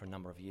Elaine for a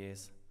number of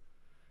years.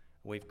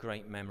 We've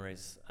great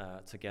memories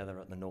together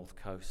at the North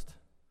Coast.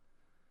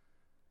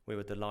 We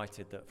were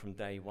delighted that from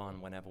day one,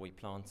 whenever we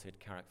planted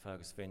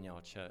Carrickfergus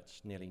Vineyard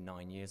Church nearly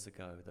 9 years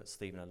ago, that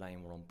Steve and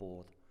Elaine were on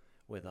board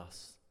with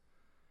us,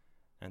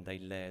 and they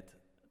led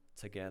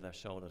together,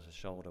 shoulder to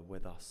shoulder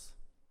with us.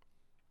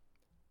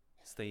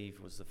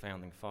 Steve was the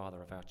founding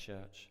father of our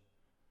church.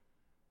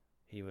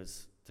 He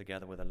was,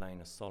 together with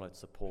Elaine, a solid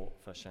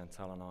support for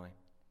Chantal and I.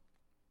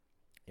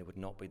 It would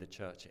not be the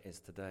church it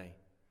is today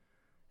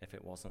if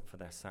it wasn't for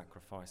their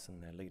sacrifice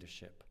and their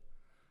leadership,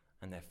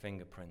 and their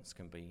fingerprints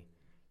can be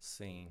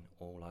seen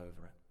all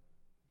over it.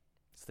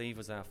 Steve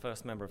was our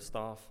first member of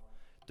staff,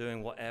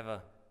 doing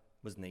whatever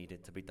was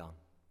needed to be done.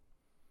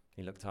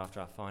 He looked after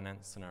our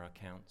finance and our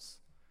accounts,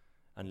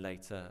 and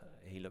later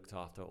he looked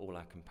after all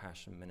our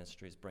compassion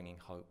ministries, bringing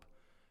hope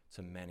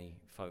to many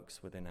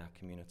folks within our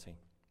community.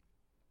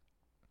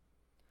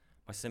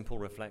 My simple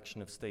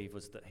reflection of Steve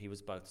was that he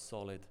was both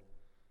solid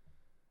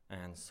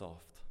and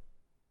soft.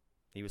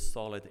 He was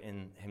solid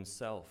in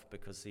himself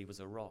because he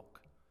was a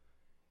rock.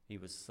 He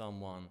was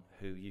someone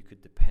who you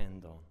could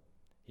depend on.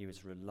 He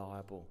was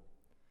reliable.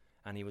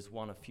 And he was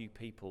one of few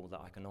people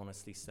that I can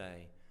honestly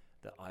say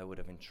that I would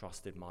have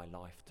entrusted my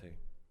life to.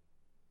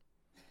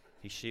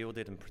 He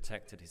shielded and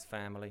protected his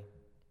family,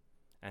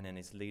 and in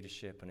his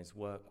leadership and his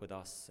work with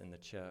us in the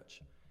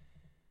church,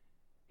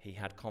 he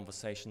had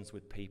conversations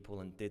with people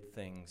and did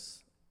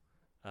things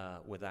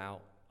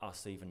without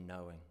us even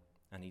knowing.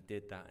 And he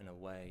did that in a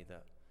way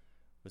that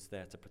was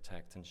there to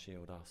protect and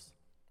shield us.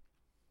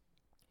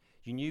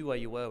 You knew where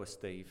you were with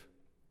Steve.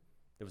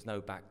 There was no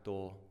back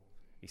door.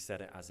 He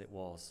said it as it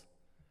was,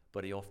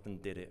 but he often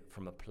did it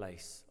from a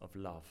place of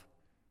love.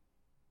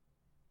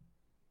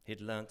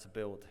 He'd learned to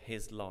build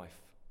his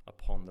life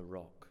upon the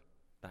rock.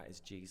 That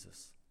is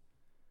Jesus.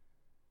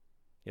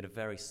 He had a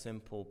very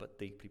simple but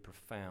deeply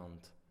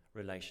profound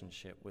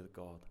relationship with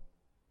God.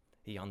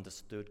 He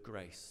understood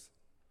grace.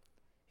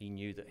 He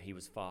knew that he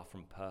was far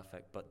from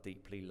perfect but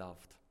deeply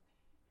loved,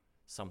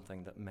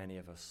 something that many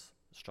of us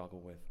struggle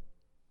with.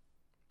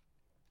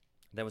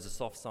 There was a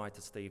soft side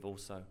to Steve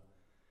also.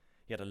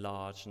 He had a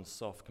large and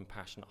soft,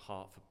 compassionate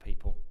heart for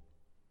people.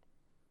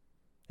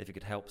 If he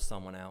could help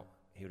someone out,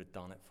 he would have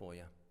done it for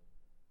you.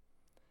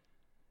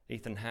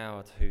 Ethan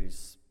Howard,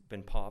 who's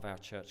been part of our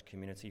church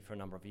community for a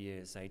number of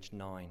years, aged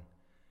 9,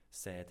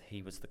 said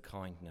he was the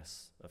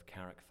kindness of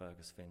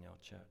Carrickfergus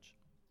Vineyard Church.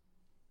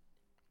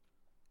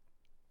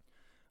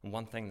 And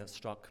one thing that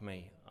struck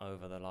me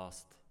over the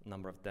last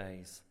number of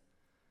days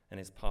in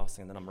his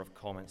passing, the number of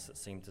comments that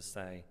seemed to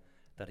say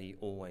that he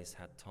always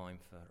had time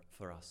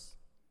for us.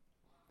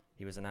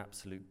 He was an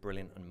absolute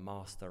brilliant and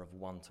master of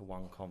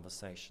one-to-one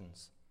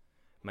conversations,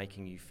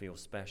 making you feel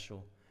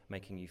special,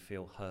 making you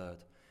feel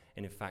heard.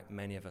 And in fact,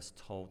 many of us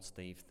told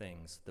Steve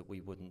things that we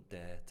wouldn't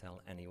dare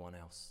tell anyone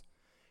else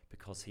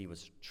because he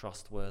was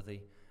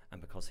trustworthy and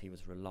because he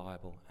was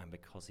reliable and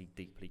because he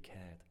deeply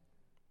cared.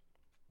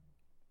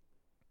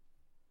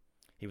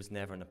 He was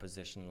never in a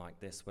position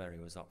like this where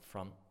he was up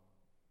front.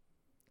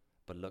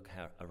 But look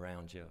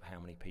around you,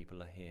 how many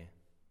people are here,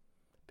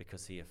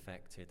 because he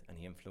affected and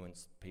he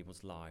influenced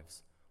people's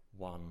lives,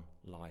 one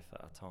life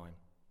at a time.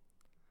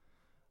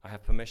 I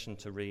have permission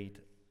to read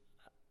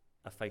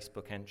a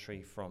Facebook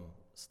entry from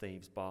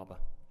Steve's barber,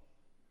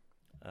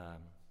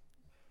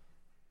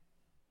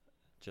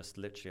 just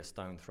literally a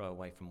stone throw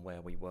away from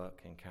where we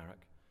work in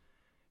Carrick.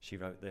 She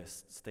wrote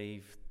this: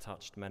 "Steve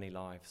touched many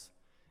lives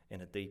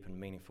in a deep and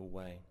meaningful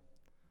way.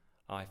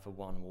 I, for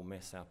one, will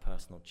miss our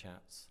personal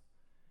chats.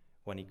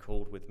 When he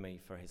called with me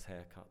for his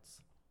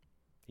haircuts,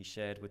 he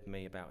shared with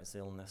me about his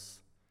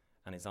illness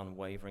and his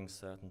unwavering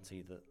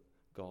certainty that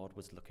God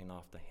was looking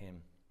after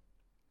him.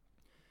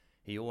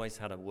 He always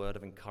had a word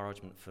of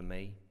encouragement for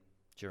me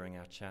during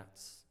our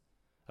chats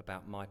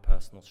about my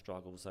personal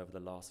struggles over the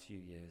last few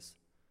years.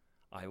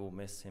 I will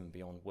miss him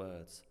beyond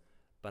words,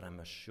 but I'm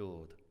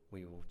assured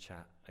we will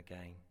chat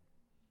again."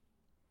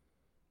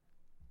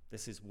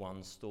 This is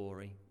one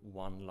story,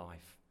 one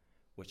life,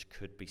 which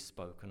could be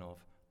spoken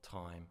of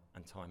time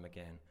and time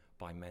again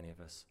by many of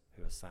us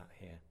who are sat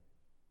here.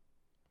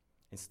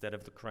 Instead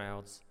of the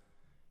crowds,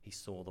 he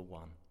saw the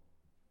one,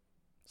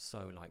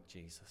 so like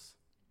Jesus.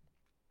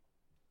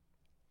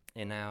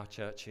 In our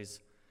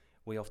churches,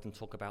 we often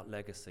talk about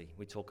legacy.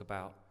 We talk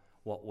about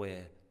what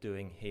we're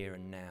doing here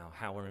and now,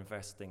 how we're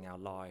investing our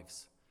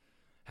lives,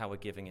 how we're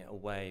giving it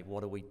away,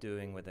 what are we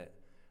doing with it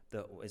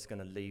that is going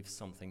to leave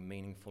something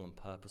meaningful and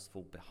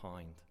purposeful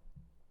behind.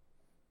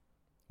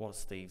 What's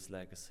Steve's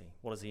legacy?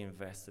 What has he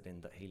invested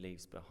in that he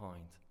leaves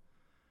behind?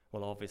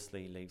 Well,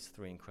 obviously he leaves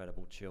 3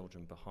 incredible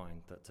children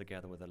behind that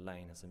together with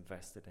Elaine has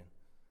invested in.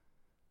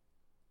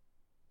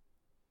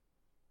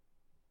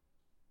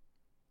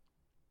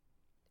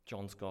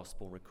 John's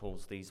Gospel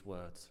recalls these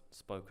words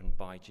spoken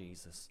by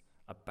Jesus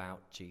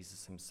about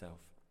Jesus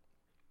himself.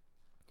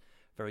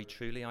 "Very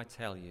truly I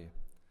tell you,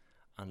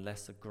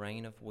 unless a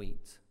grain of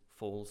wheat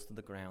falls to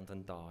the ground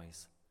and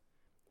dies,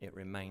 it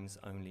remains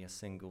only a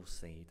single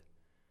seed.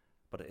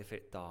 But if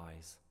it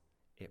dies,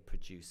 it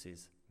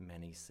produces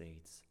many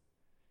seeds."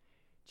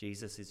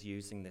 Jesus is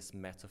using this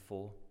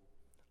metaphor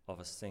of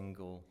a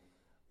single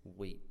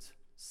wheat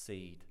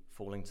seed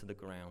falling to the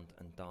ground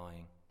and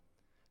dying,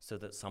 so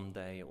that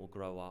someday it will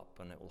grow up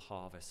and it will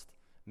harvest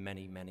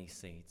many, many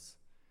seeds.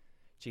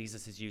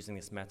 Jesus is using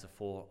this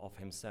metaphor of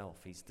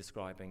himself. He's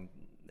describing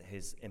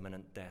his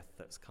imminent death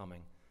that's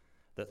coming,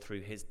 that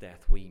through his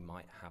death we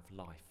might have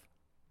life.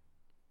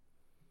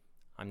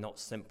 I'm not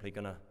simply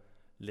going to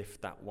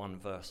lift that one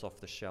verse off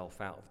the shelf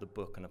out of the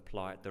book and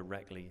apply it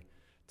directly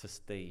to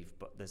Steve,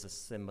 but there's a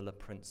similar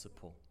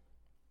principle.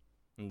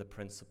 And the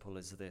principle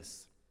is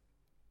this: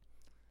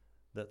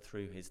 that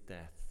through his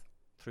death,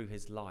 through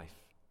his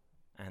life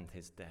and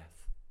his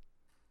death,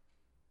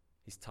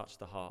 he's touched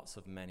the hearts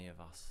of many of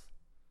us.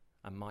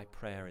 And my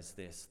prayer is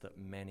this, that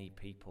many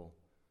people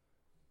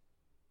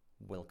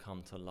will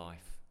come to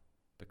life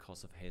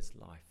because of his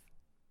life.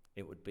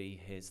 It would be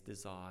his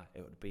desire,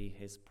 it would be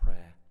his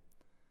prayer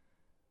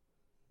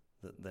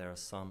that there are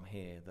some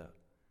here that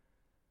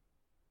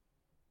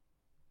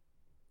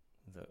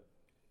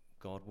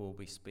God will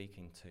be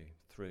speaking to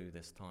through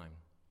this time.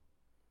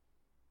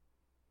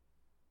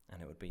 And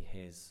it would be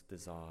his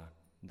desire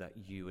that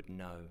you would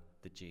know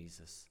the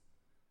Jesus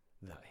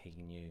that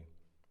he knew.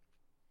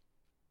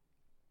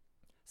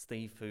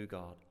 Steve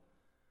Fugard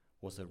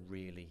was a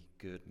really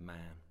good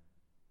man.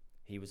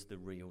 He was the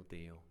real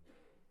deal.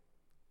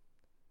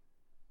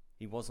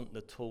 He wasn't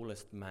the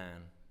tallest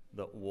man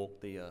that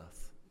walked the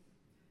earth,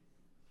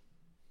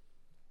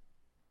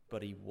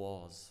 but he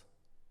was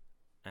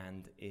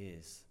and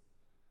is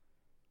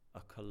a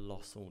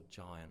colossal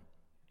giant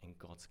in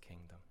God's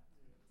kingdom.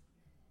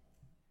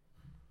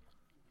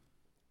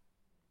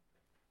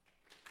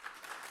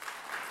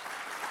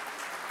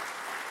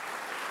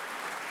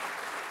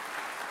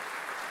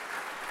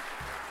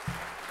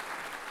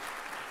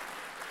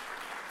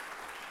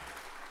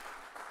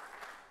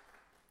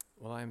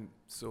 Well, I'm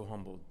so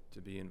humbled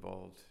to be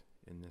involved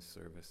in this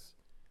service.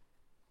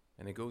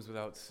 And it goes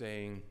without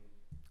saying,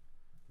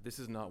 this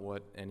is not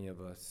what any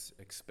of us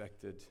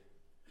expected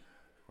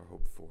or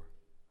hoped for.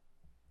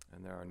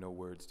 And there are no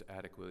words to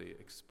adequately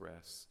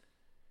express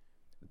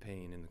the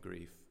pain and the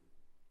grief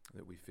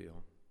that we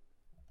feel.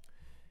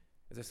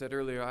 As I said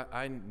earlier,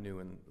 I knew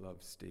and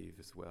loved Steve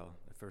as well.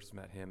 I first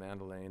met him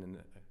and Elaine in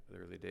the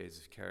early days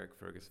of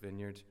Carrickfergus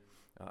Vineyard.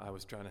 I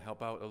was trying to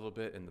help out a little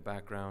bit in the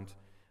background.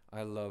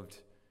 I loved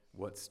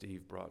what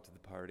Steve brought to the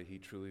party. He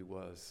truly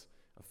was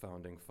a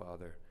founding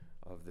father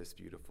of this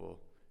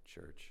beautiful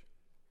church.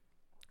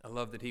 I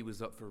love that he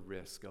was up for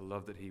risk. I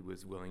love that he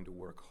was willing to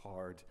work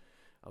hard.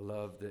 I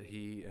love that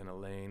he and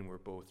Elaine were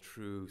both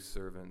true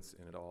servants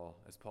in it all.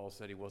 As Paul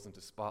said, he wasn't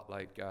a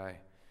spotlight guy,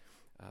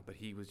 but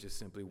he was just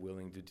simply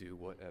willing to do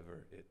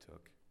whatever it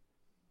took.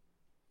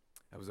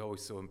 I was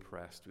always so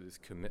impressed with his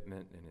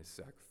commitment and his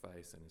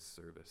sacrifice and his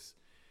service.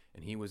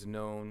 And he was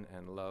known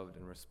and loved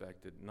and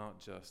respected, not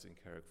just in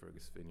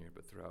Carrickfergus Vineyard,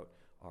 but throughout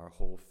our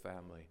whole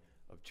family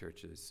of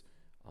churches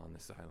on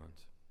this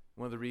island.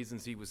 One of the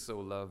reasons he was so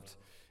loved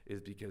is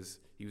because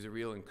he was a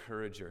real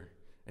encourager,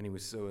 and he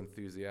was so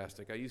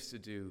enthusiastic. I used to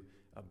do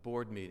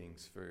board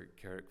meetings for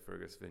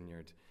Carrickfergus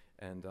Vineyard,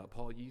 and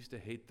Paul used to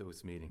hate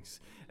those meetings.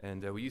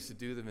 And we used to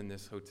do them in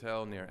this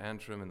hotel near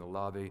Antrim in the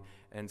lobby,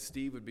 and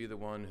Steve would be the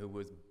one who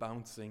was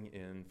bouncing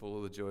in, full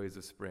of the joys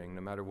of spring,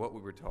 no matter what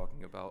we were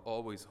talking about,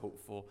 always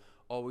hopeful,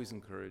 always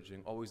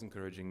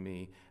encouraging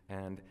me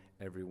and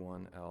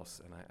everyone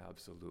else, and I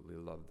absolutely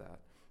loved that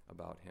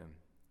about him.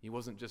 He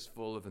wasn't just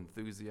full of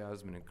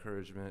enthusiasm and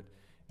encouragement,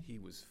 he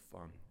was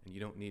fun. And you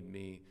don't need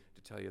me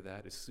to tell you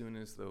that. As soon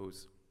as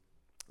those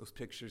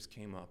pictures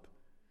came up,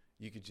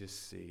 you could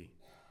just see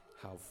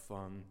how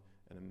fun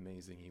and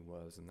amazing he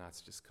was, and that's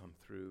just come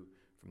through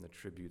from the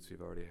tributes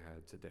we've already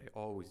had today.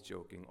 Always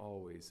joking,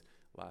 always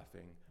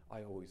laughing.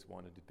 I always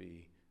wanted to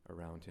be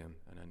around him,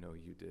 and I know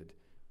you did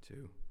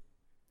too.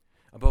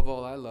 Above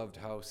all, I loved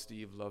how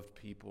Steve loved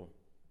people,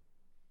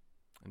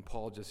 and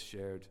Paul just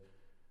shared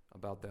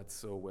about that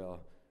so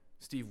well.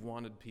 Steve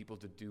wanted people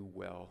to do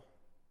well.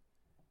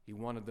 He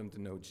wanted them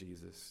to know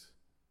Jesus.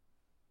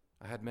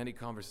 I had many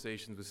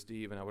conversations with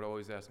Steve, and I would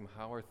always ask him,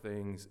 how are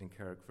things in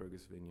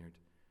Carrickfergus Vineyard?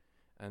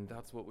 And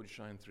that's what would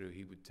shine through.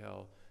 He would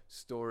tell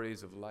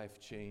stories of life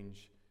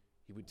change.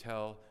 He would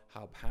tell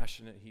how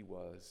passionate he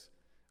was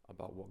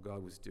about what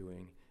God was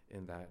doing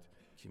in that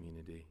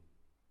community.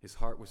 His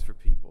heart was for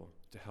people,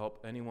 to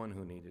help anyone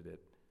who needed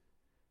it,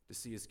 to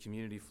see his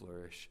community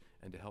flourish,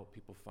 and to help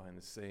people find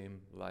the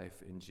same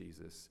life in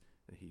Jesus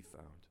that he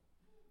found.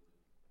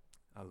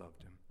 I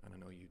loved him, and I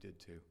know you did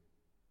too.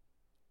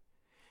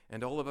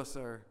 And all of us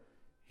are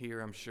here,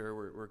 I'm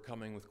sure, we're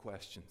coming with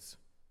questions.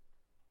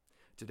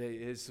 Today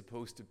is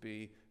supposed to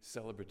be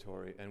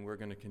celebratory, and we're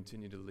going to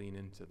continue to lean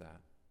into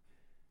that.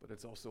 But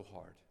it's also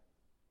hard.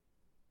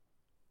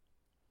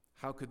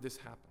 How could this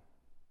happen?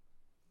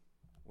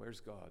 Where's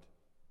God?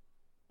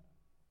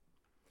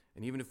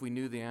 And even if we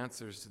knew the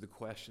answers to the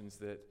questions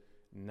that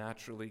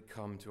naturally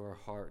come to our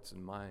hearts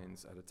and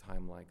minds at a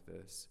time like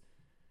this,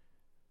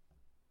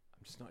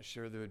 I'm just not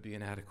sure there would be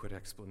an adequate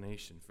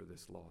explanation for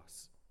this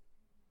loss.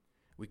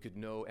 We could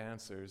know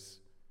answers,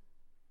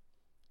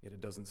 yet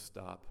it doesn't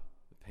stop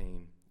the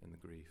pain and the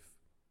grief.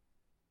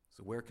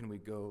 So where can we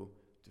go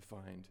to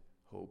find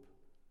hope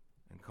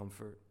and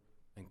comfort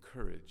and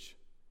courage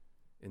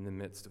in the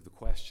midst of the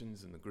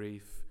questions and the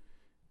grief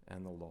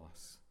and the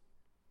loss?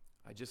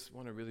 I just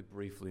want to really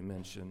briefly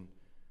mention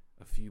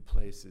a few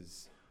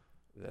places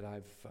that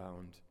I've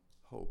found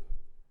hope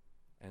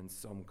and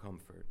some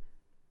comfort,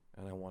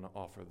 and I want to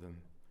offer them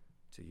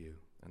to you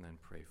and then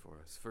pray for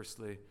us.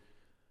 Firstly,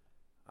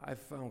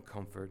 I've found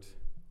comfort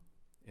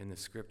in the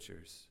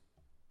Scriptures.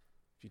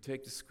 If you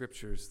take the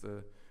Scriptures,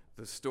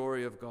 the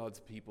story of God's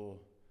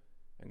people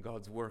and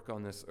God's work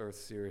on this earth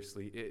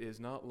seriously, it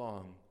is not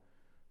long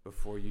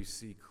before you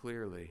see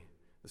clearly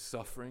the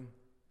suffering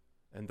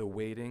and the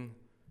waiting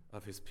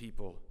of his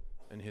people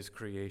and his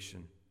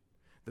creation.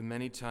 The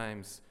many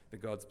times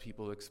that God's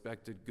people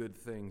expected good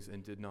things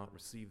and did not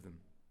receive them.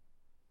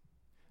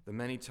 The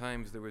many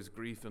times there was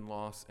grief and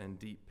loss and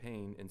deep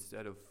pain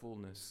instead of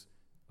fullness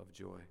of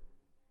joy.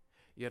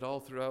 Yet all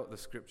throughout the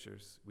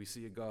scriptures, we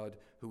see a God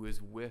who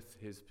is with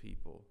his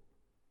people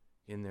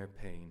in their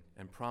pain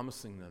and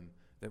promising them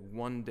that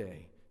one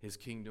day his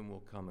kingdom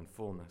will come in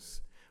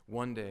fullness.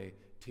 One day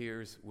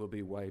tears will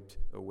be wiped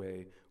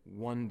away.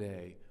 One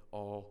day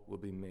all will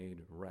be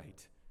made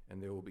right,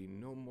 and there will be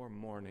no more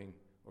mourning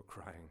or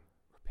crying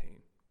or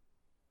pain.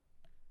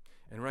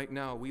 And right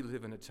now we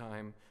live in a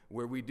time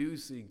where we do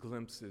see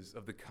glimpses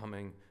of the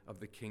coming of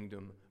the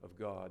kingdom of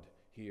God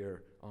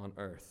here on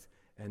earth.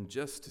 And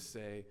just to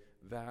say,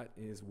 that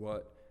is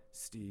what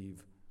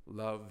Steve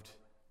loved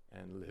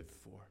and lived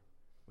for,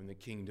 when the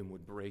kingdom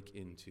would break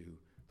into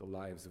the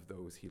lives of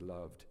those he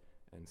loved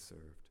and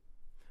served.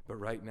 But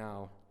right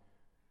now,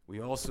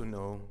 we also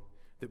know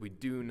that we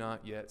do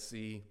not yet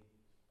see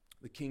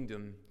the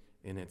kingdom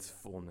in its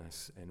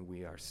fullness, and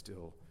we are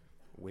still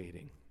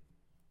waiting.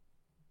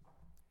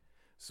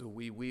 So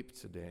we weep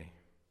today,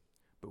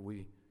 but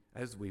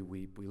as we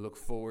weep, we look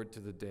forward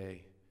to the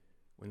day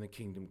when the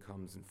kingdom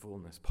comes in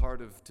fullness.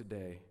 Part of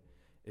today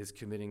is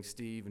committing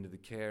Steve into the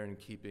care and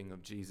keeping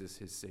of Jesus,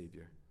 his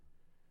Savior.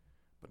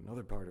 But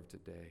another part of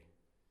today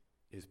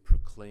is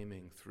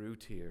proclaiming through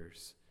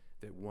tears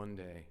that one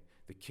day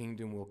the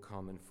kingdom will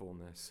come in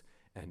fullness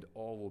and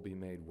all will be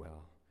made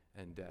well,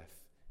 and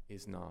death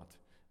is not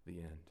the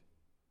end.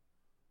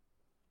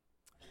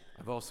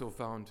 I've also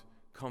found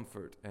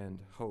comfort and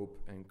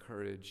hope and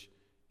courage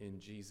in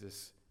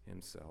Jesus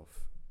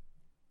himself.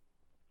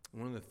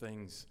 One of the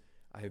things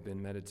I have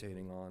been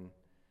meditating on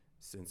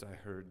since I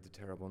heard the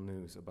terrible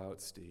news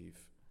about Steve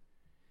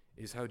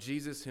is how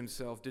Jesus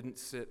himself didn't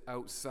sit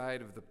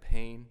outside of the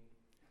pain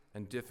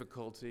and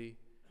difficulty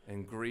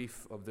and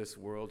grief of this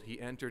world. He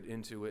entered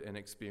into it and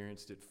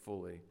experienced it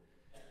fully.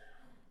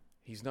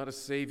 He's not a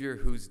Savior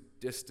who's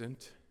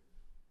distant.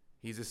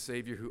 He's a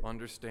Savior who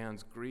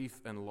understands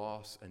grief and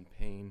loss and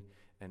pain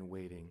and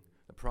waiting.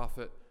 The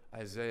prophet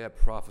Isaiah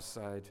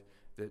prophesied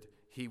that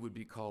he would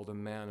be called a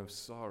man of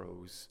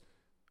sorrows,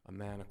 a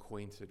man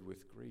acquainted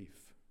with grief.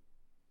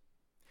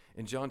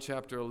 In John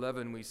chapter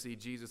 11, we see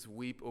Jesus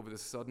weep over the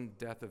sudden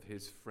death of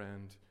his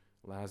friend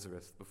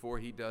Lazarus. Before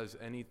he does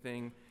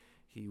anything,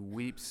 he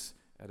weeps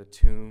at a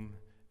tomb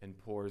and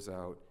pours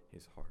out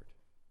his heart.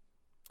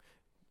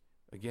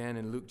 Again,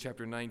 in Luke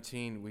chapter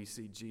 19, we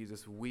see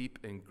Jesus weep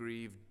and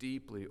grieve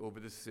deeply over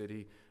the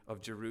city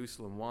of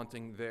Jerusalem,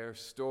 wanting their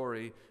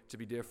story to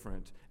be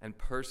different and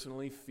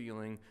personally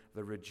feeling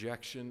the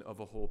rejection of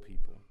a whole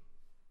people.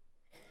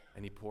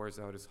 And he pours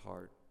out his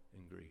heart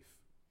in grief.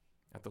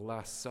 At the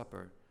Last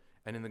Supper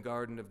and in the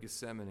Garden of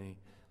Gethsemane,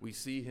 we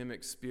see him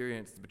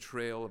experience the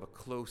betrayal of a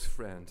close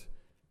friend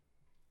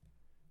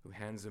who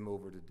hands him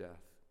over to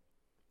death.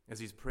 As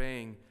he's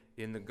praying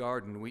in the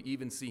garden, we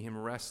even see him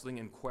wrestling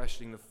and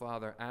questioning the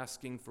Father,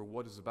 asking for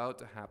what is about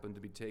to happen to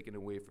be taken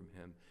away from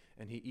him.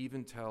 And he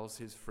even tells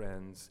his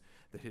friends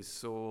that his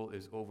soul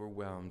is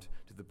overwhelmed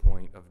to the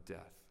point of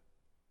death.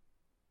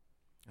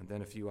 And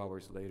then a few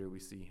hours later, we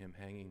see him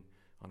hanging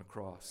on a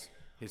cross.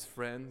 His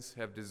friends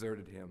have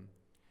deserted him.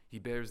 He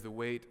bears the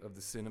weight of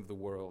the sin of the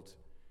world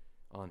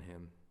on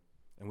him.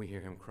 And we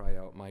hear him cry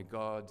out, my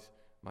God,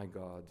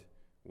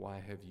 why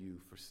have you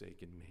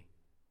forsaken me?"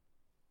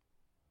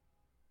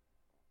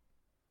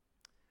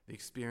 The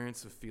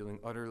experience of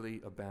feeling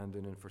utterly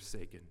abandoned and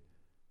forsaken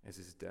as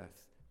his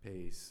death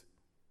pays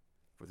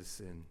for the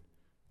sin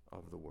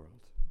of the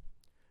world.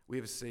 We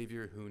have a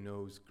Savior who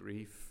knows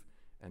grief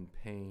and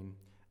pain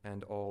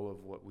and all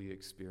of what we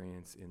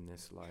experience in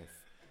this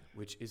life,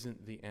 which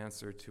isn't the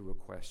answer to a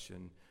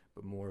question,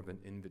 but more of an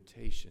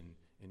invitation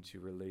into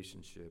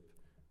relationship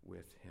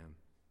with him.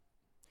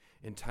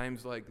 In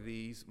times like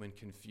these, when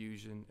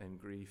confusion and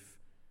grief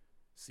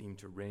seem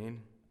to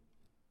reign,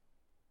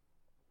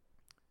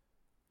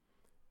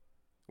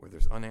 where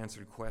there's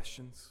unanswered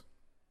questions,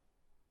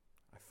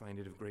 I find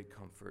it of great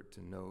comfort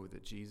to know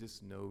that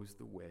Jesus knows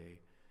the way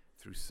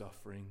through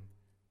suffering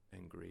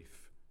and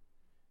grief,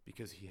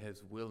 because he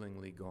has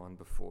willingly gone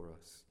before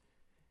us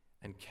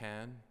and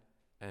can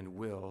and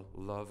will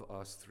love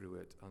us through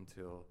it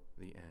until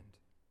the end.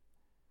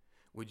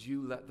 Would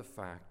you let the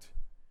fact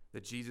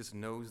that Jesus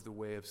knows the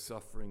way of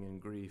suffering and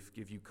grief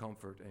give you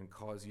comfort and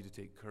cause you to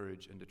take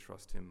courage and to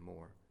trust him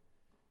more?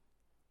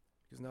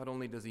 Because not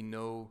only does he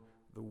know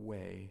the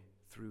way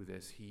through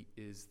this, he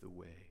is the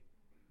way,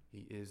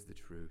 he is the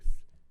truth,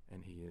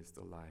 and he is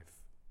the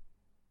life.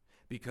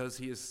 Because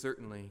he has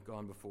certainly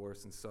gone before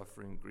us in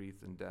suffering,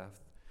 grief, and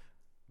death,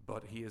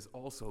 but he has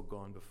also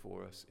gone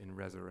before us in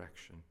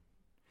resurrection.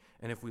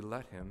 And if we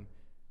let him,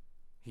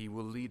 he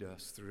will lead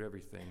us through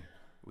everything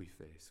we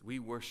face. We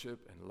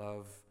worship and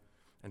love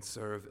and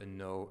serve and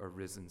know a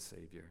risen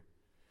Savior.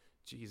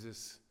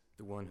 Jesus,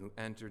 the one who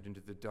entered into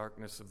the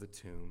darkness of the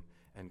tomb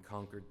and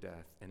conquered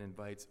death, and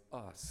invites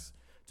us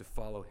to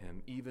follow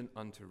him even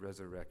unto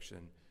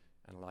resurrection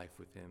and life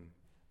with him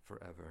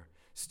forever.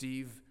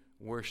 Steve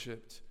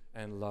worshiped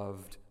and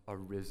loved a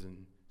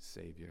risen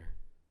Savior,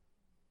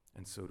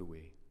 and so do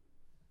we.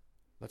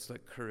 Let's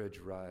let courage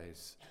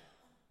rise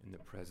in the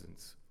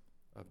presence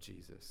of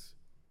Jesus.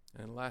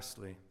 And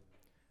lastly,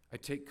 I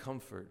take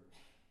comfort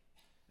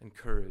and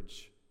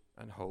courage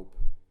and hope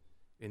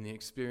in the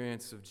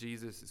experience of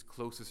Jesus'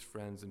 closest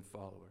friends and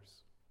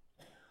followers.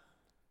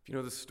 If you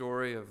know the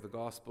story of the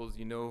Gospels,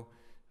 you know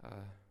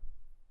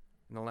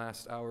in the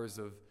last hours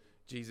of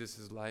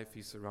Jesus' life,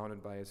 he's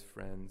surrounded by his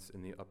friends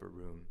in the upper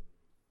room.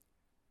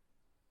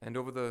 And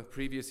over the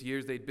previous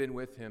years they'd been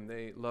with him,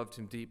 they loved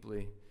him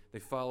deeply, they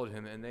followed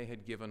him, and they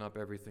had given up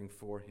everything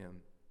for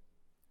him.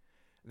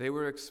 They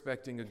were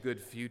expecting a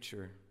good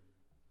future.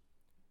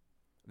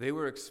 They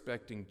were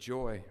expecting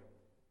joy.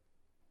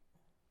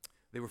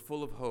 They were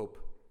full of hope.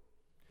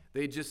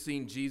 They'd just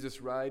seen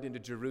Jesus ride into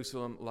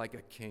Jerusalem like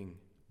a king,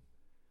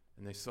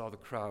 and they saw the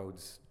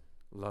crowds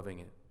loving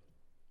it.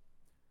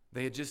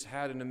 They had just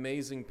had an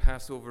amazing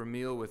Passover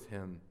meal with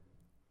him.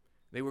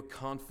 They were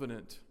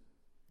confident,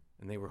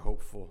 and they were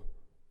hopeful.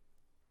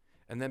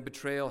 And then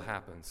betrayal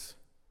happens,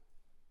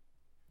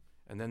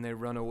 and then they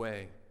run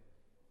away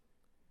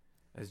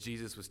as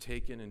Jesus was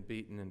taken and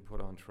beaten and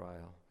put on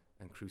trial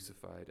and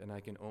crucified. And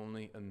I can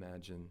only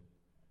imagine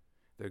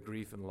their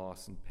grief and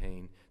loss and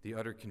pain, the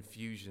utter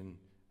confusion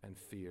and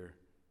fear.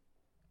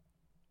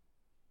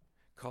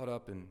 Caught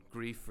up in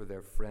grief for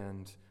their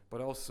friend,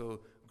 but also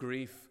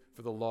grief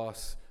for the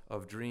loss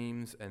of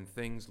dreams and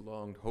things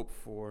long hoped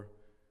for,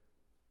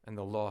 and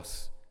the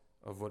loss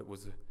of what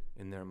was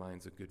in their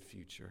minds a good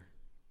future.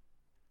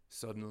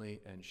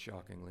 Suddenly and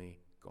shockingly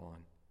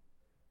gone.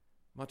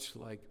 Much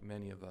like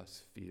many of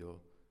us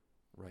feel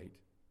right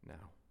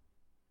now.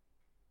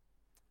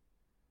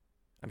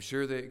 I'm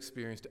sure they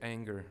experienced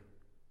anger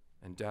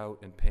and doubt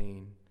and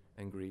pain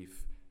and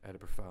grief at a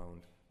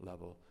profound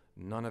level,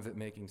 none of it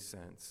making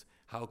sense.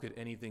 How could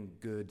anything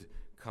good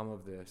come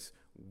of this?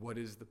 What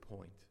is the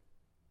point?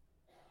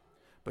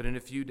 But in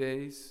a few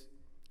days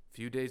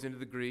into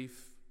the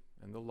grief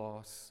and the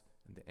loss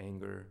and the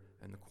anger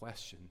and the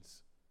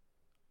questions,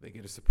 they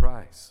get a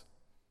surprise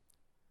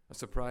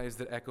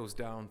that echoes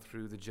down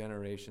through the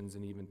generations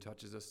and even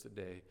touches us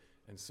today,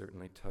 and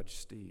certainly touched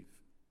Steve.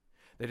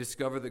 They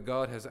discover that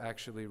God has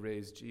actually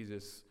raised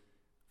Jesus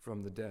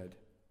from the dead.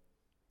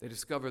 They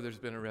discover there's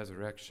been a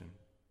resurrection,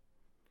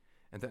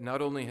 and that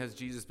not only has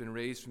Jesus been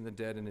raised from the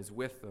dead and is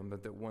with them,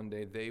 but that one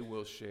day they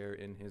will share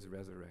in his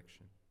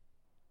resurrection.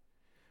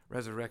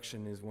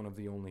 Resurrection is one of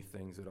the only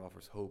things that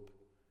offers hope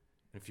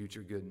and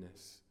future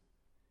goodness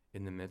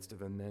in the midst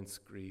of immense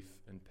grief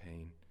and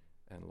pain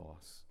and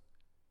loss.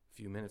 A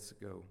few minutes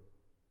ago,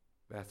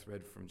 Beth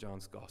read from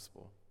John's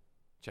Gospel,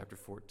 chapter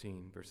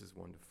 14, verses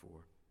 1 to 4.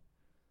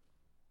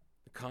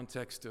 The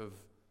context of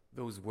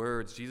those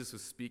words, Jesus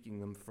was speaking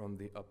them from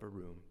the upper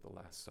room, the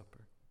Last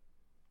Supper.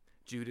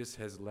 Judas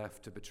has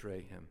left to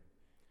betray him,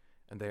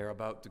 and they are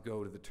about to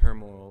go to the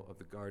turmoil of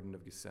the Garden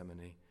of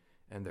Gethsemane,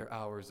 and they're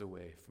hours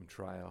away from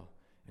trial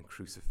and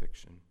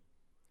crucifixion.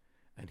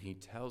 And he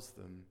tells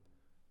them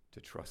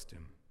to trust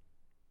him.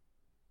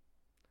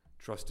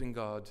 Trust in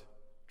God,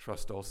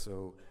 trust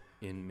also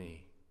in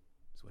me,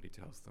 is what he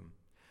tells them.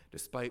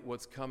 Despite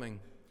what's coming,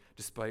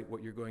 despite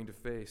what you're going to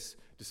face,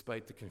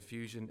 despite the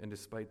confusion and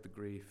despite the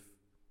grief,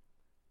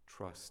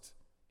 trust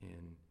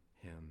in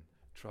him.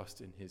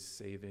 Trust in his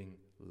saving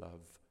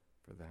love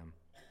for them.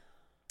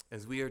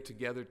 As we are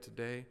together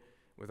today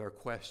with our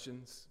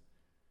questions,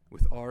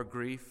 with our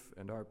grief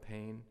and our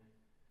pain,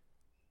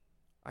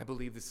 I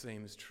believe the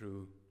same is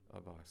true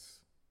of us.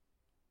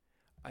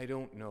 I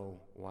don't know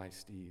why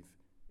Steve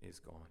is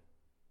gone.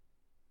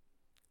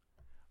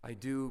 I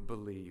do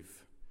believe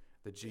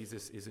that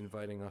Jesus is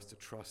inviting us to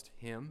trust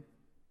him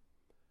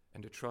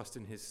and to trust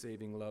in his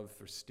saving love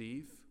for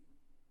Steve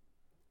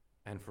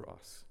and for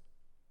us.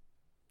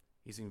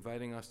 He's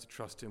inviting us to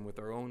trust him with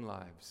our own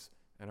lives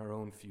and our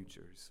own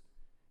futures,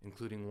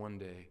 including one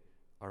day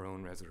our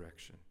own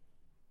resurrection.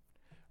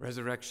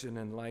 Resurrection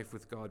and life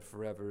with God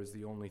forever is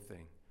the only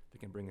thing that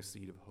can bring a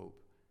seed of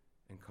hope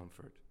and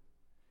comfort.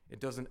 It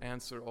doesn't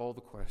answer all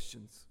the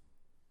questions.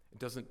 It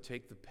doesn't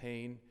take the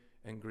pain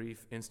and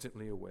grief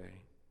instantly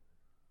away.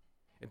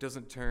 It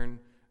doesn't turn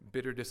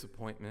bitter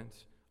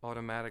disappointment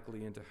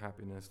automatically into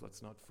happiness.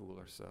 Let's not fool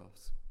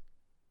ourselves.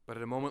 But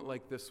at a moment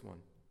like this one,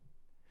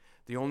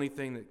 the only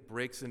thing that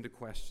breaks into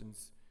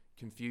questions,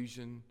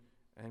 confusion,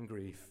 and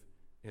grief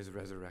is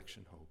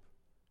resurrection hope.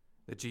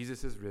 That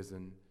Jesus has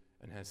risen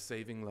and has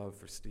saving love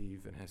for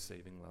Steve and has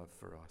saving love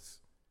for us.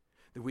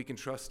 That we can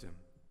trust him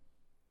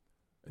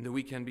and that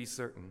we can be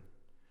certain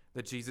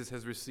that Jesus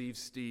has received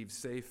Steve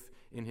safe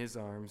in his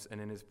arms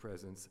and in his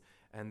presence,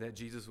 and that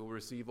Jesus will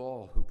receive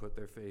all who put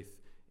their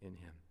faith in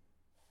him.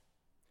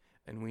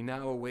 And we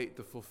now await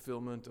the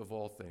fulfillment of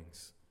all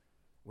things,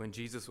 when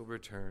Jesus will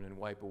return and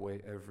wipe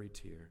away every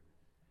tear.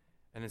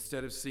 And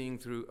instead of seeing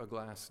through a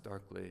glass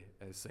darkly,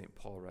 as St.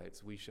 Paul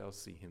writes, we shall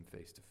see him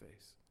face to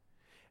face.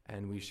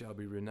 And we shall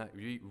be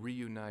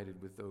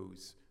reunited with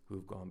those who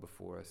have gone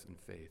before us in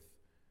faith,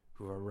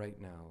 who are right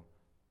now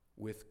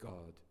with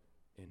God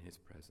in his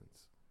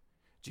presence.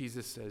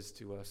 Jesus says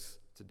to us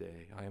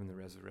today, I am the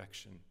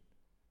resurrection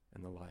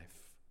and the life.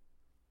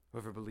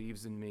 Whoever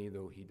believes in me,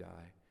 though he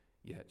die,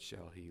 yet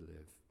shall he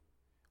live.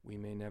 We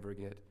may never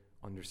get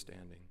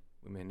understanding.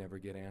 We may never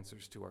get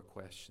answers to our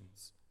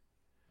questions.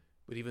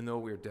 But even though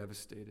we are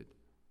devastated,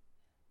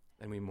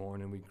 and we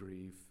mourn and we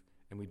grieve,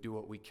 and we do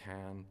what we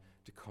can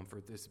to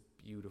comfort this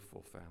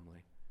beautiful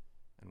family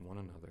and one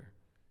another,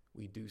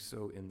 we do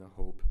so in the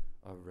hope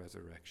of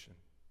resurrection.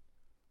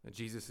 That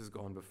Jesus has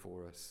gone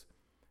before us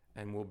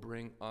and will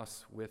bring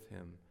us with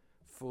him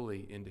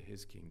fully into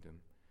his kingdom,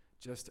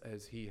 just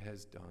as he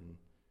has done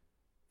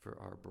for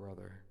our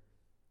brother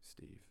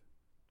Steve.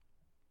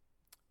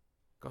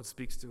 God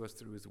speaks to us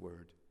through his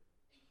word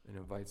and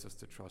invites us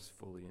to trust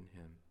fully in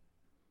him.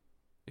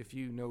 If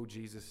you know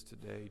Jesus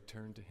today,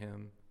 turn to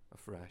him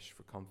afresh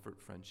for comfort,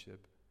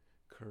 friendship,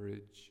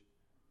 courage,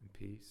 and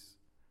peace.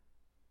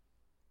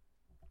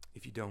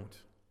 If you don't,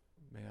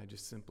 may I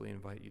just simply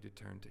invite you to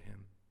turn to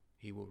him.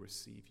 He will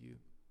receive you.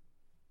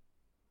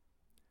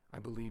 I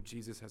believe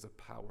Jesus has a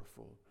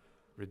powerful,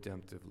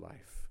 redemptive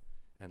life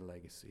and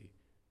legacy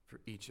for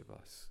each of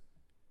us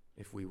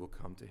if we will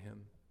come to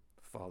him,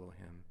 follow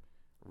him,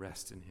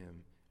 rest in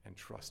him, and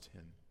trust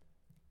him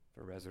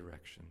for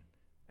resurrection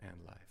and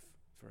life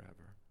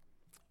forever.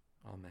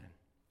 Amen.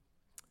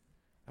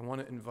 I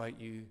want to invite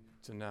you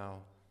to now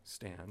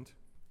stand,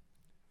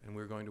 and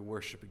we're going to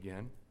worship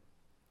again.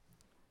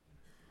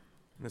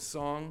 And the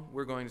song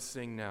we're going to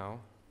sing now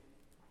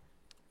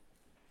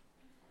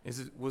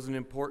was an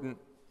important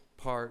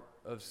part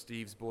of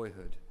Steve's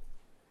boyhood,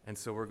 and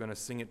so we're going to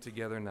sing it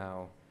together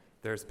now.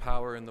 There's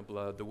power in the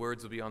blood. The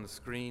words will be on the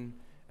screen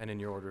and in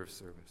your order of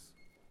service.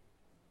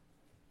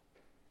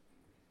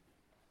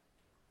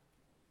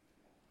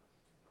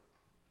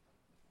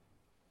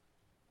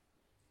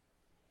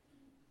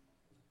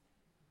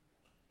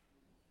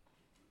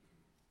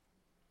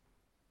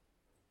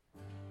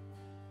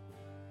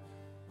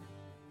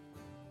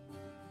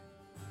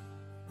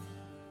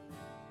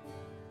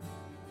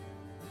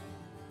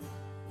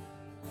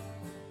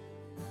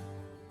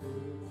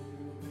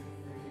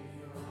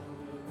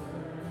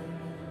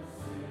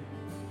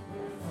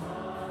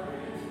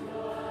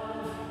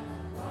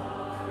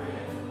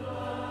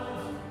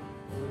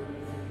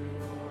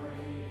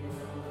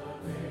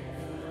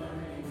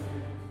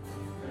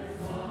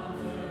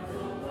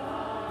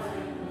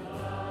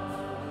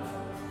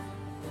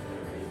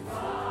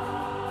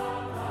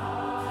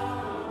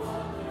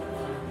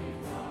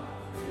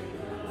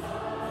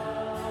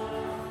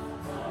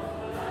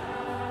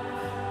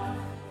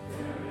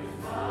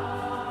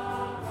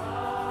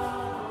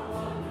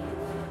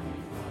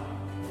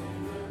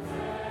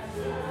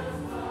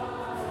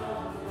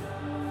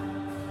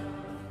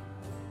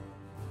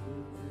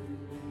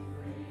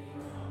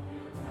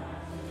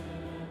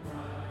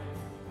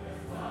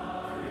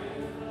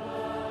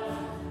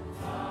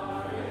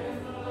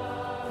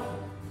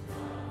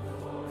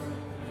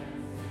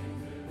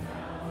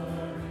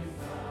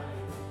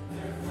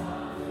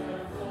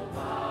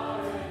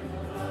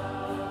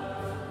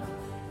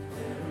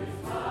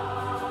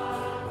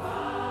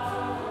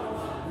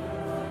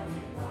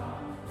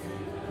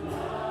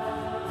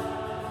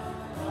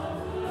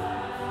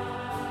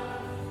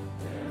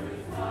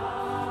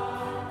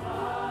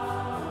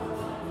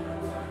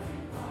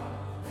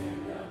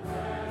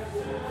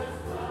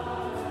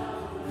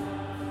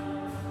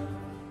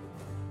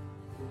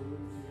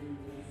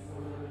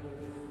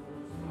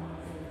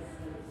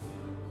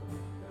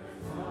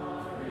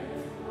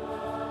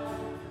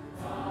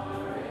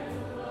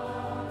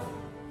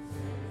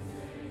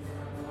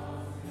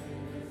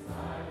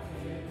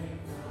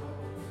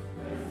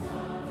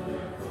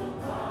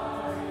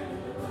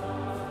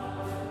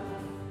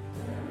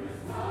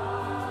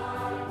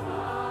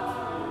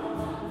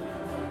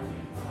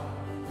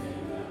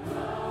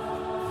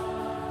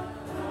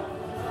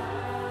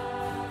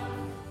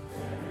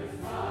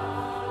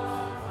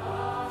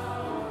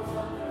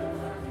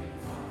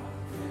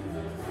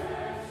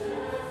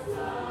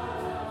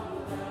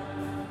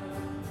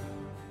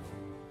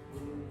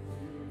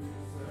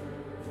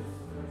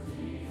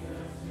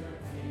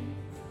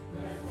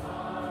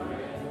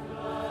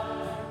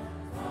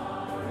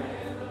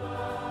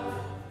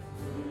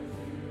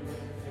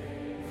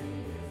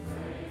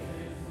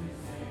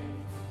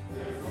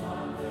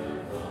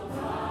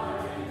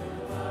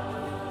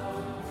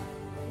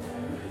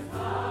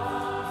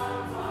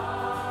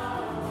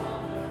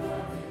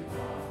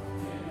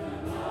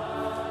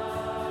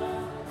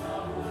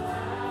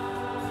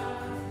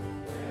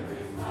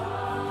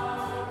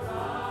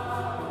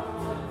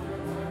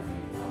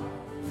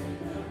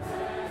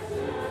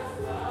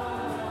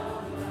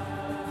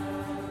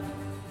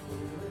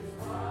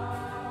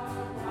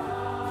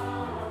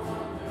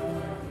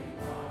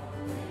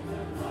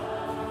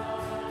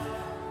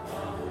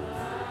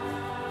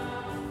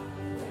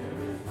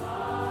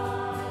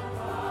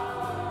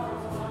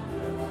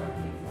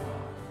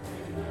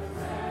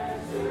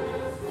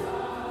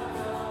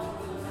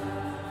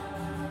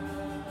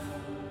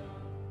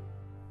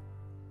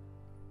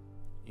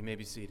 You may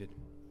be seated.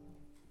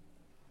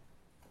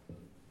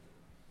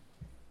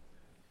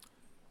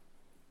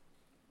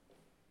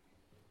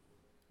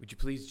 Would you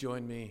please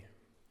join me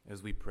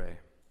as we pray?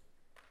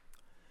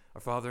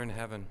 Our Father in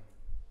heaven,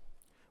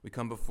 We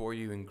come before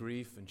you in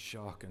grief and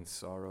shock and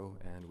sorrow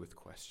and with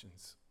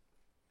questions.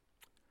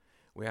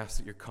 We ask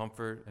that your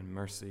comfort and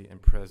mercy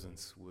and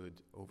presence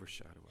would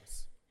overshadow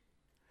us.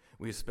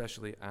 We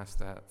especially ask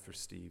that for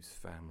Steve's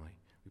family.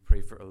 We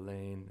pray for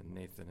Elaine and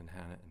Nathan and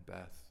Hannah and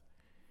Beth.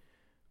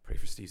 Pray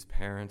for Steve's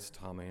parents,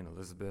 Tommy and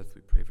Elizabeth.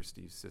 We pray for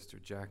Steve's sister,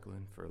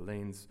 Jacqueline, for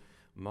Elaine's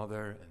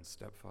mother and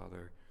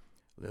stepfather,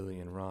 Lily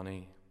and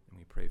Ronnie. And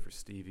we pray for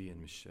Stevie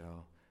and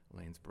Michelle,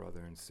 Elaine's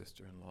brother and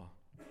sister-in-law.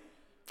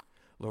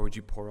 Lord, would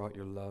you pour out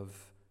your love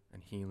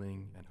and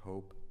healing and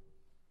hope?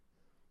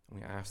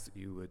 And we ask that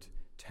you would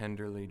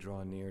tenderly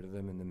draw near to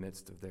them in the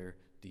midst of their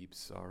deep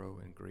sorrow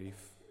and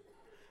grief.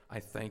 I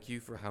thank you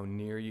for how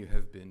near you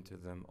have been to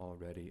them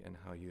already and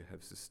how you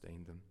have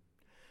sustained them.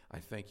 I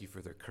thank you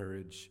for their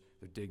courage,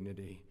 their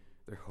dignity,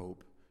 their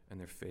hope, and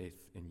their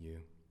faith in you.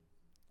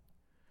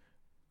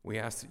 We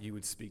ask that you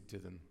would speak to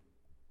them,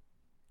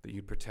 that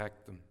you'd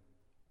protect them,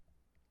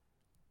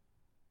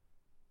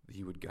 that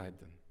you would guide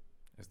them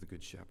as the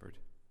Good Shepherd.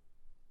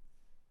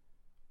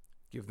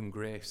 Give them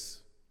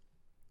grace,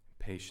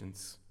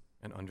 patience,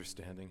 and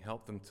understanding.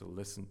 Help them to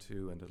listen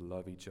to and to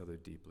love each other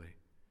deeply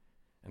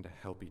and to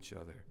help each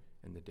other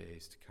in the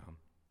days to come.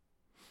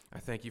 I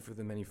thank you for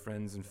the many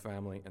friends and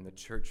family and the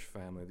church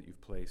family that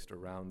you've placed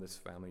around this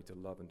family to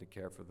love and to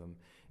care for them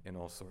in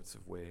all sorts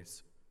of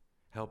ways.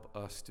 Help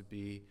us to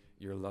be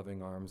your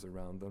loving arms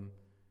around them.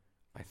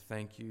 I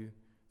thank you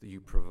that you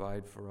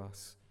provide for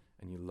us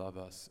and you love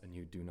us and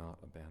you do not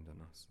abandon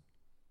us.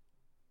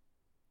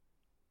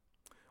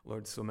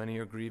 Lord, so many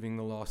are grieving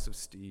the loss of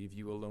Steve.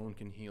 You alone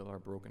can heal our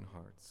broken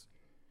hearts.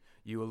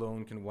 You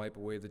alone can wipe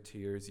away the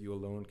tears. You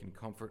alone can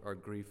comfort our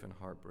grief and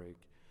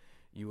heartbreak.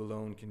 You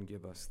alone can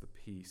give us the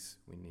peace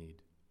we need.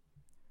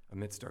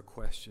 Amidst our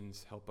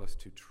questions, help us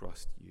to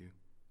trust you.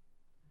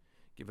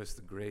 Give us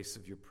the grace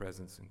of your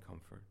presence and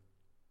comfort.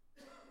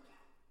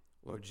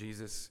 Lord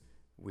Jesus,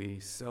 we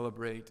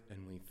celebrate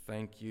and we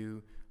thank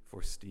you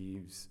for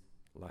Steve's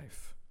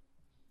life.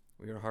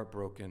 We are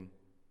heartbroken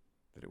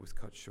that it was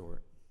cut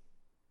short.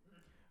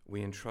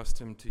 We entrust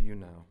him to you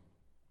now,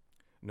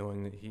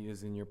 knowing that he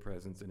is in your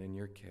presence and in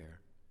your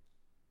care,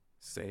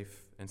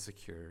 safe and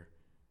secure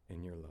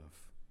in your love.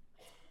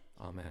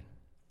 Amen.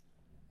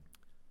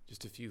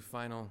 Just a few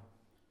final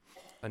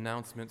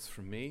announcements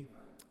from me.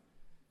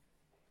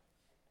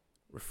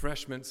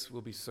 Refreshments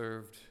will be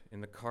served in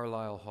the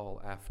Carlisle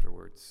Hall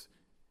afterwards,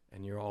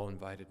 and you're all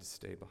invited to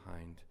stay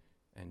behind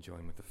and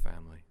join with the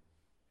family.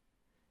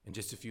 In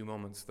just a few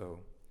moments, though,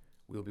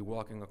 we'll be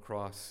walking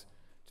across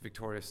to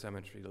Victoria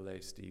Cemetery to lay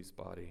Steve's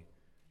body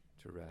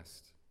to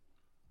rest.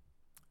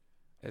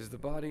 As the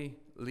body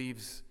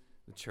leaves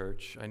the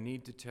church, I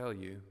need to tell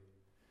you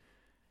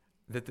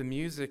that the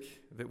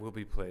music that will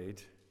be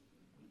played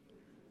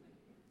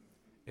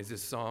is a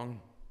song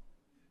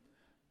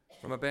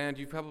from a band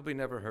you've probably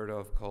never heard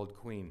of called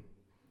Queen.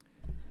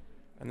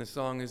 And the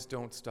song is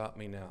Don't Stop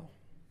Me Now.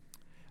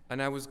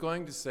 And I was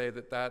going to say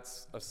that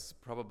that's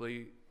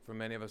probably, for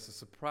many of us, a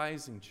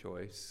surprising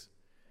choice,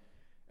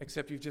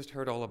 except you've just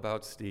heard all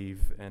about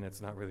Steve, and it's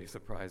not really a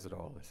surprise at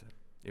all, is it?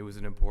 It was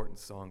an important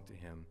song to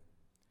him.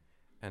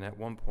 And at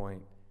one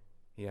point,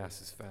 he asked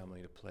his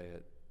family to play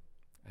it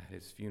at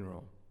his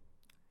funeral.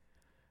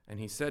 And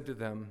he said to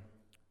them,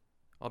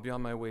 I'll be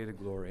on my way to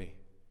glory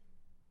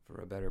for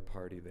a better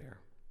party there.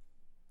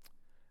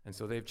 And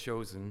so they've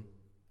chosen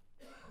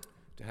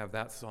to have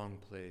that song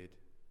played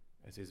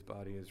as his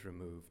body is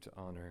removed to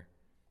honor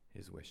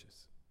his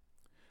wishes.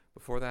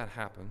 Before that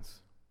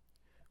happens,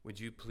 would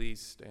you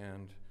please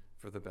stand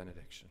for the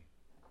benediction?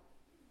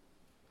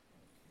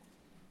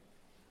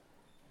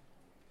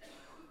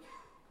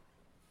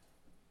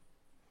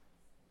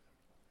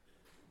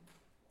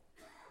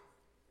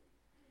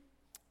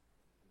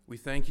 We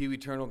thank you,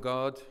 eternal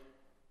God.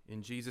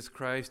 In Jesus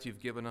Christ,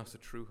 you've given us a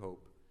true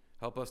hope.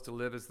 Help us to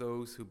live as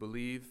those who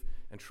believe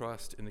and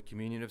trust in the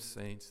communion of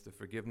saints, the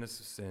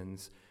forgiveness of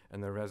sins,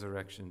 and the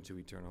resurrection to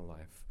eternal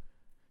life.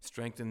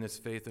 Strengthen this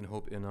faith and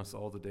hope in us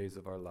all the days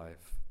of our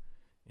life.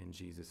 In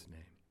Jesus'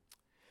 name.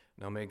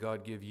 Now may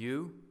God give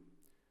you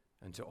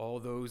and to all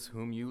those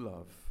whom you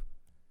love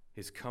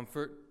his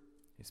comfort,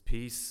 his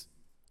peace,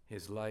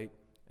 his light,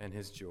 and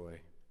his joy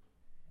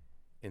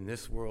in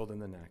this world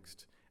and the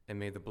next. And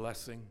may the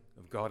blessing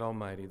of God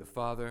Almighty, the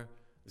Father,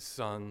 the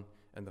Son,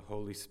 and the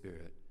Holy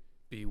Spirit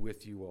be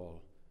with you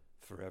all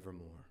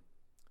forevermore.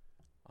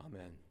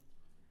 Amen.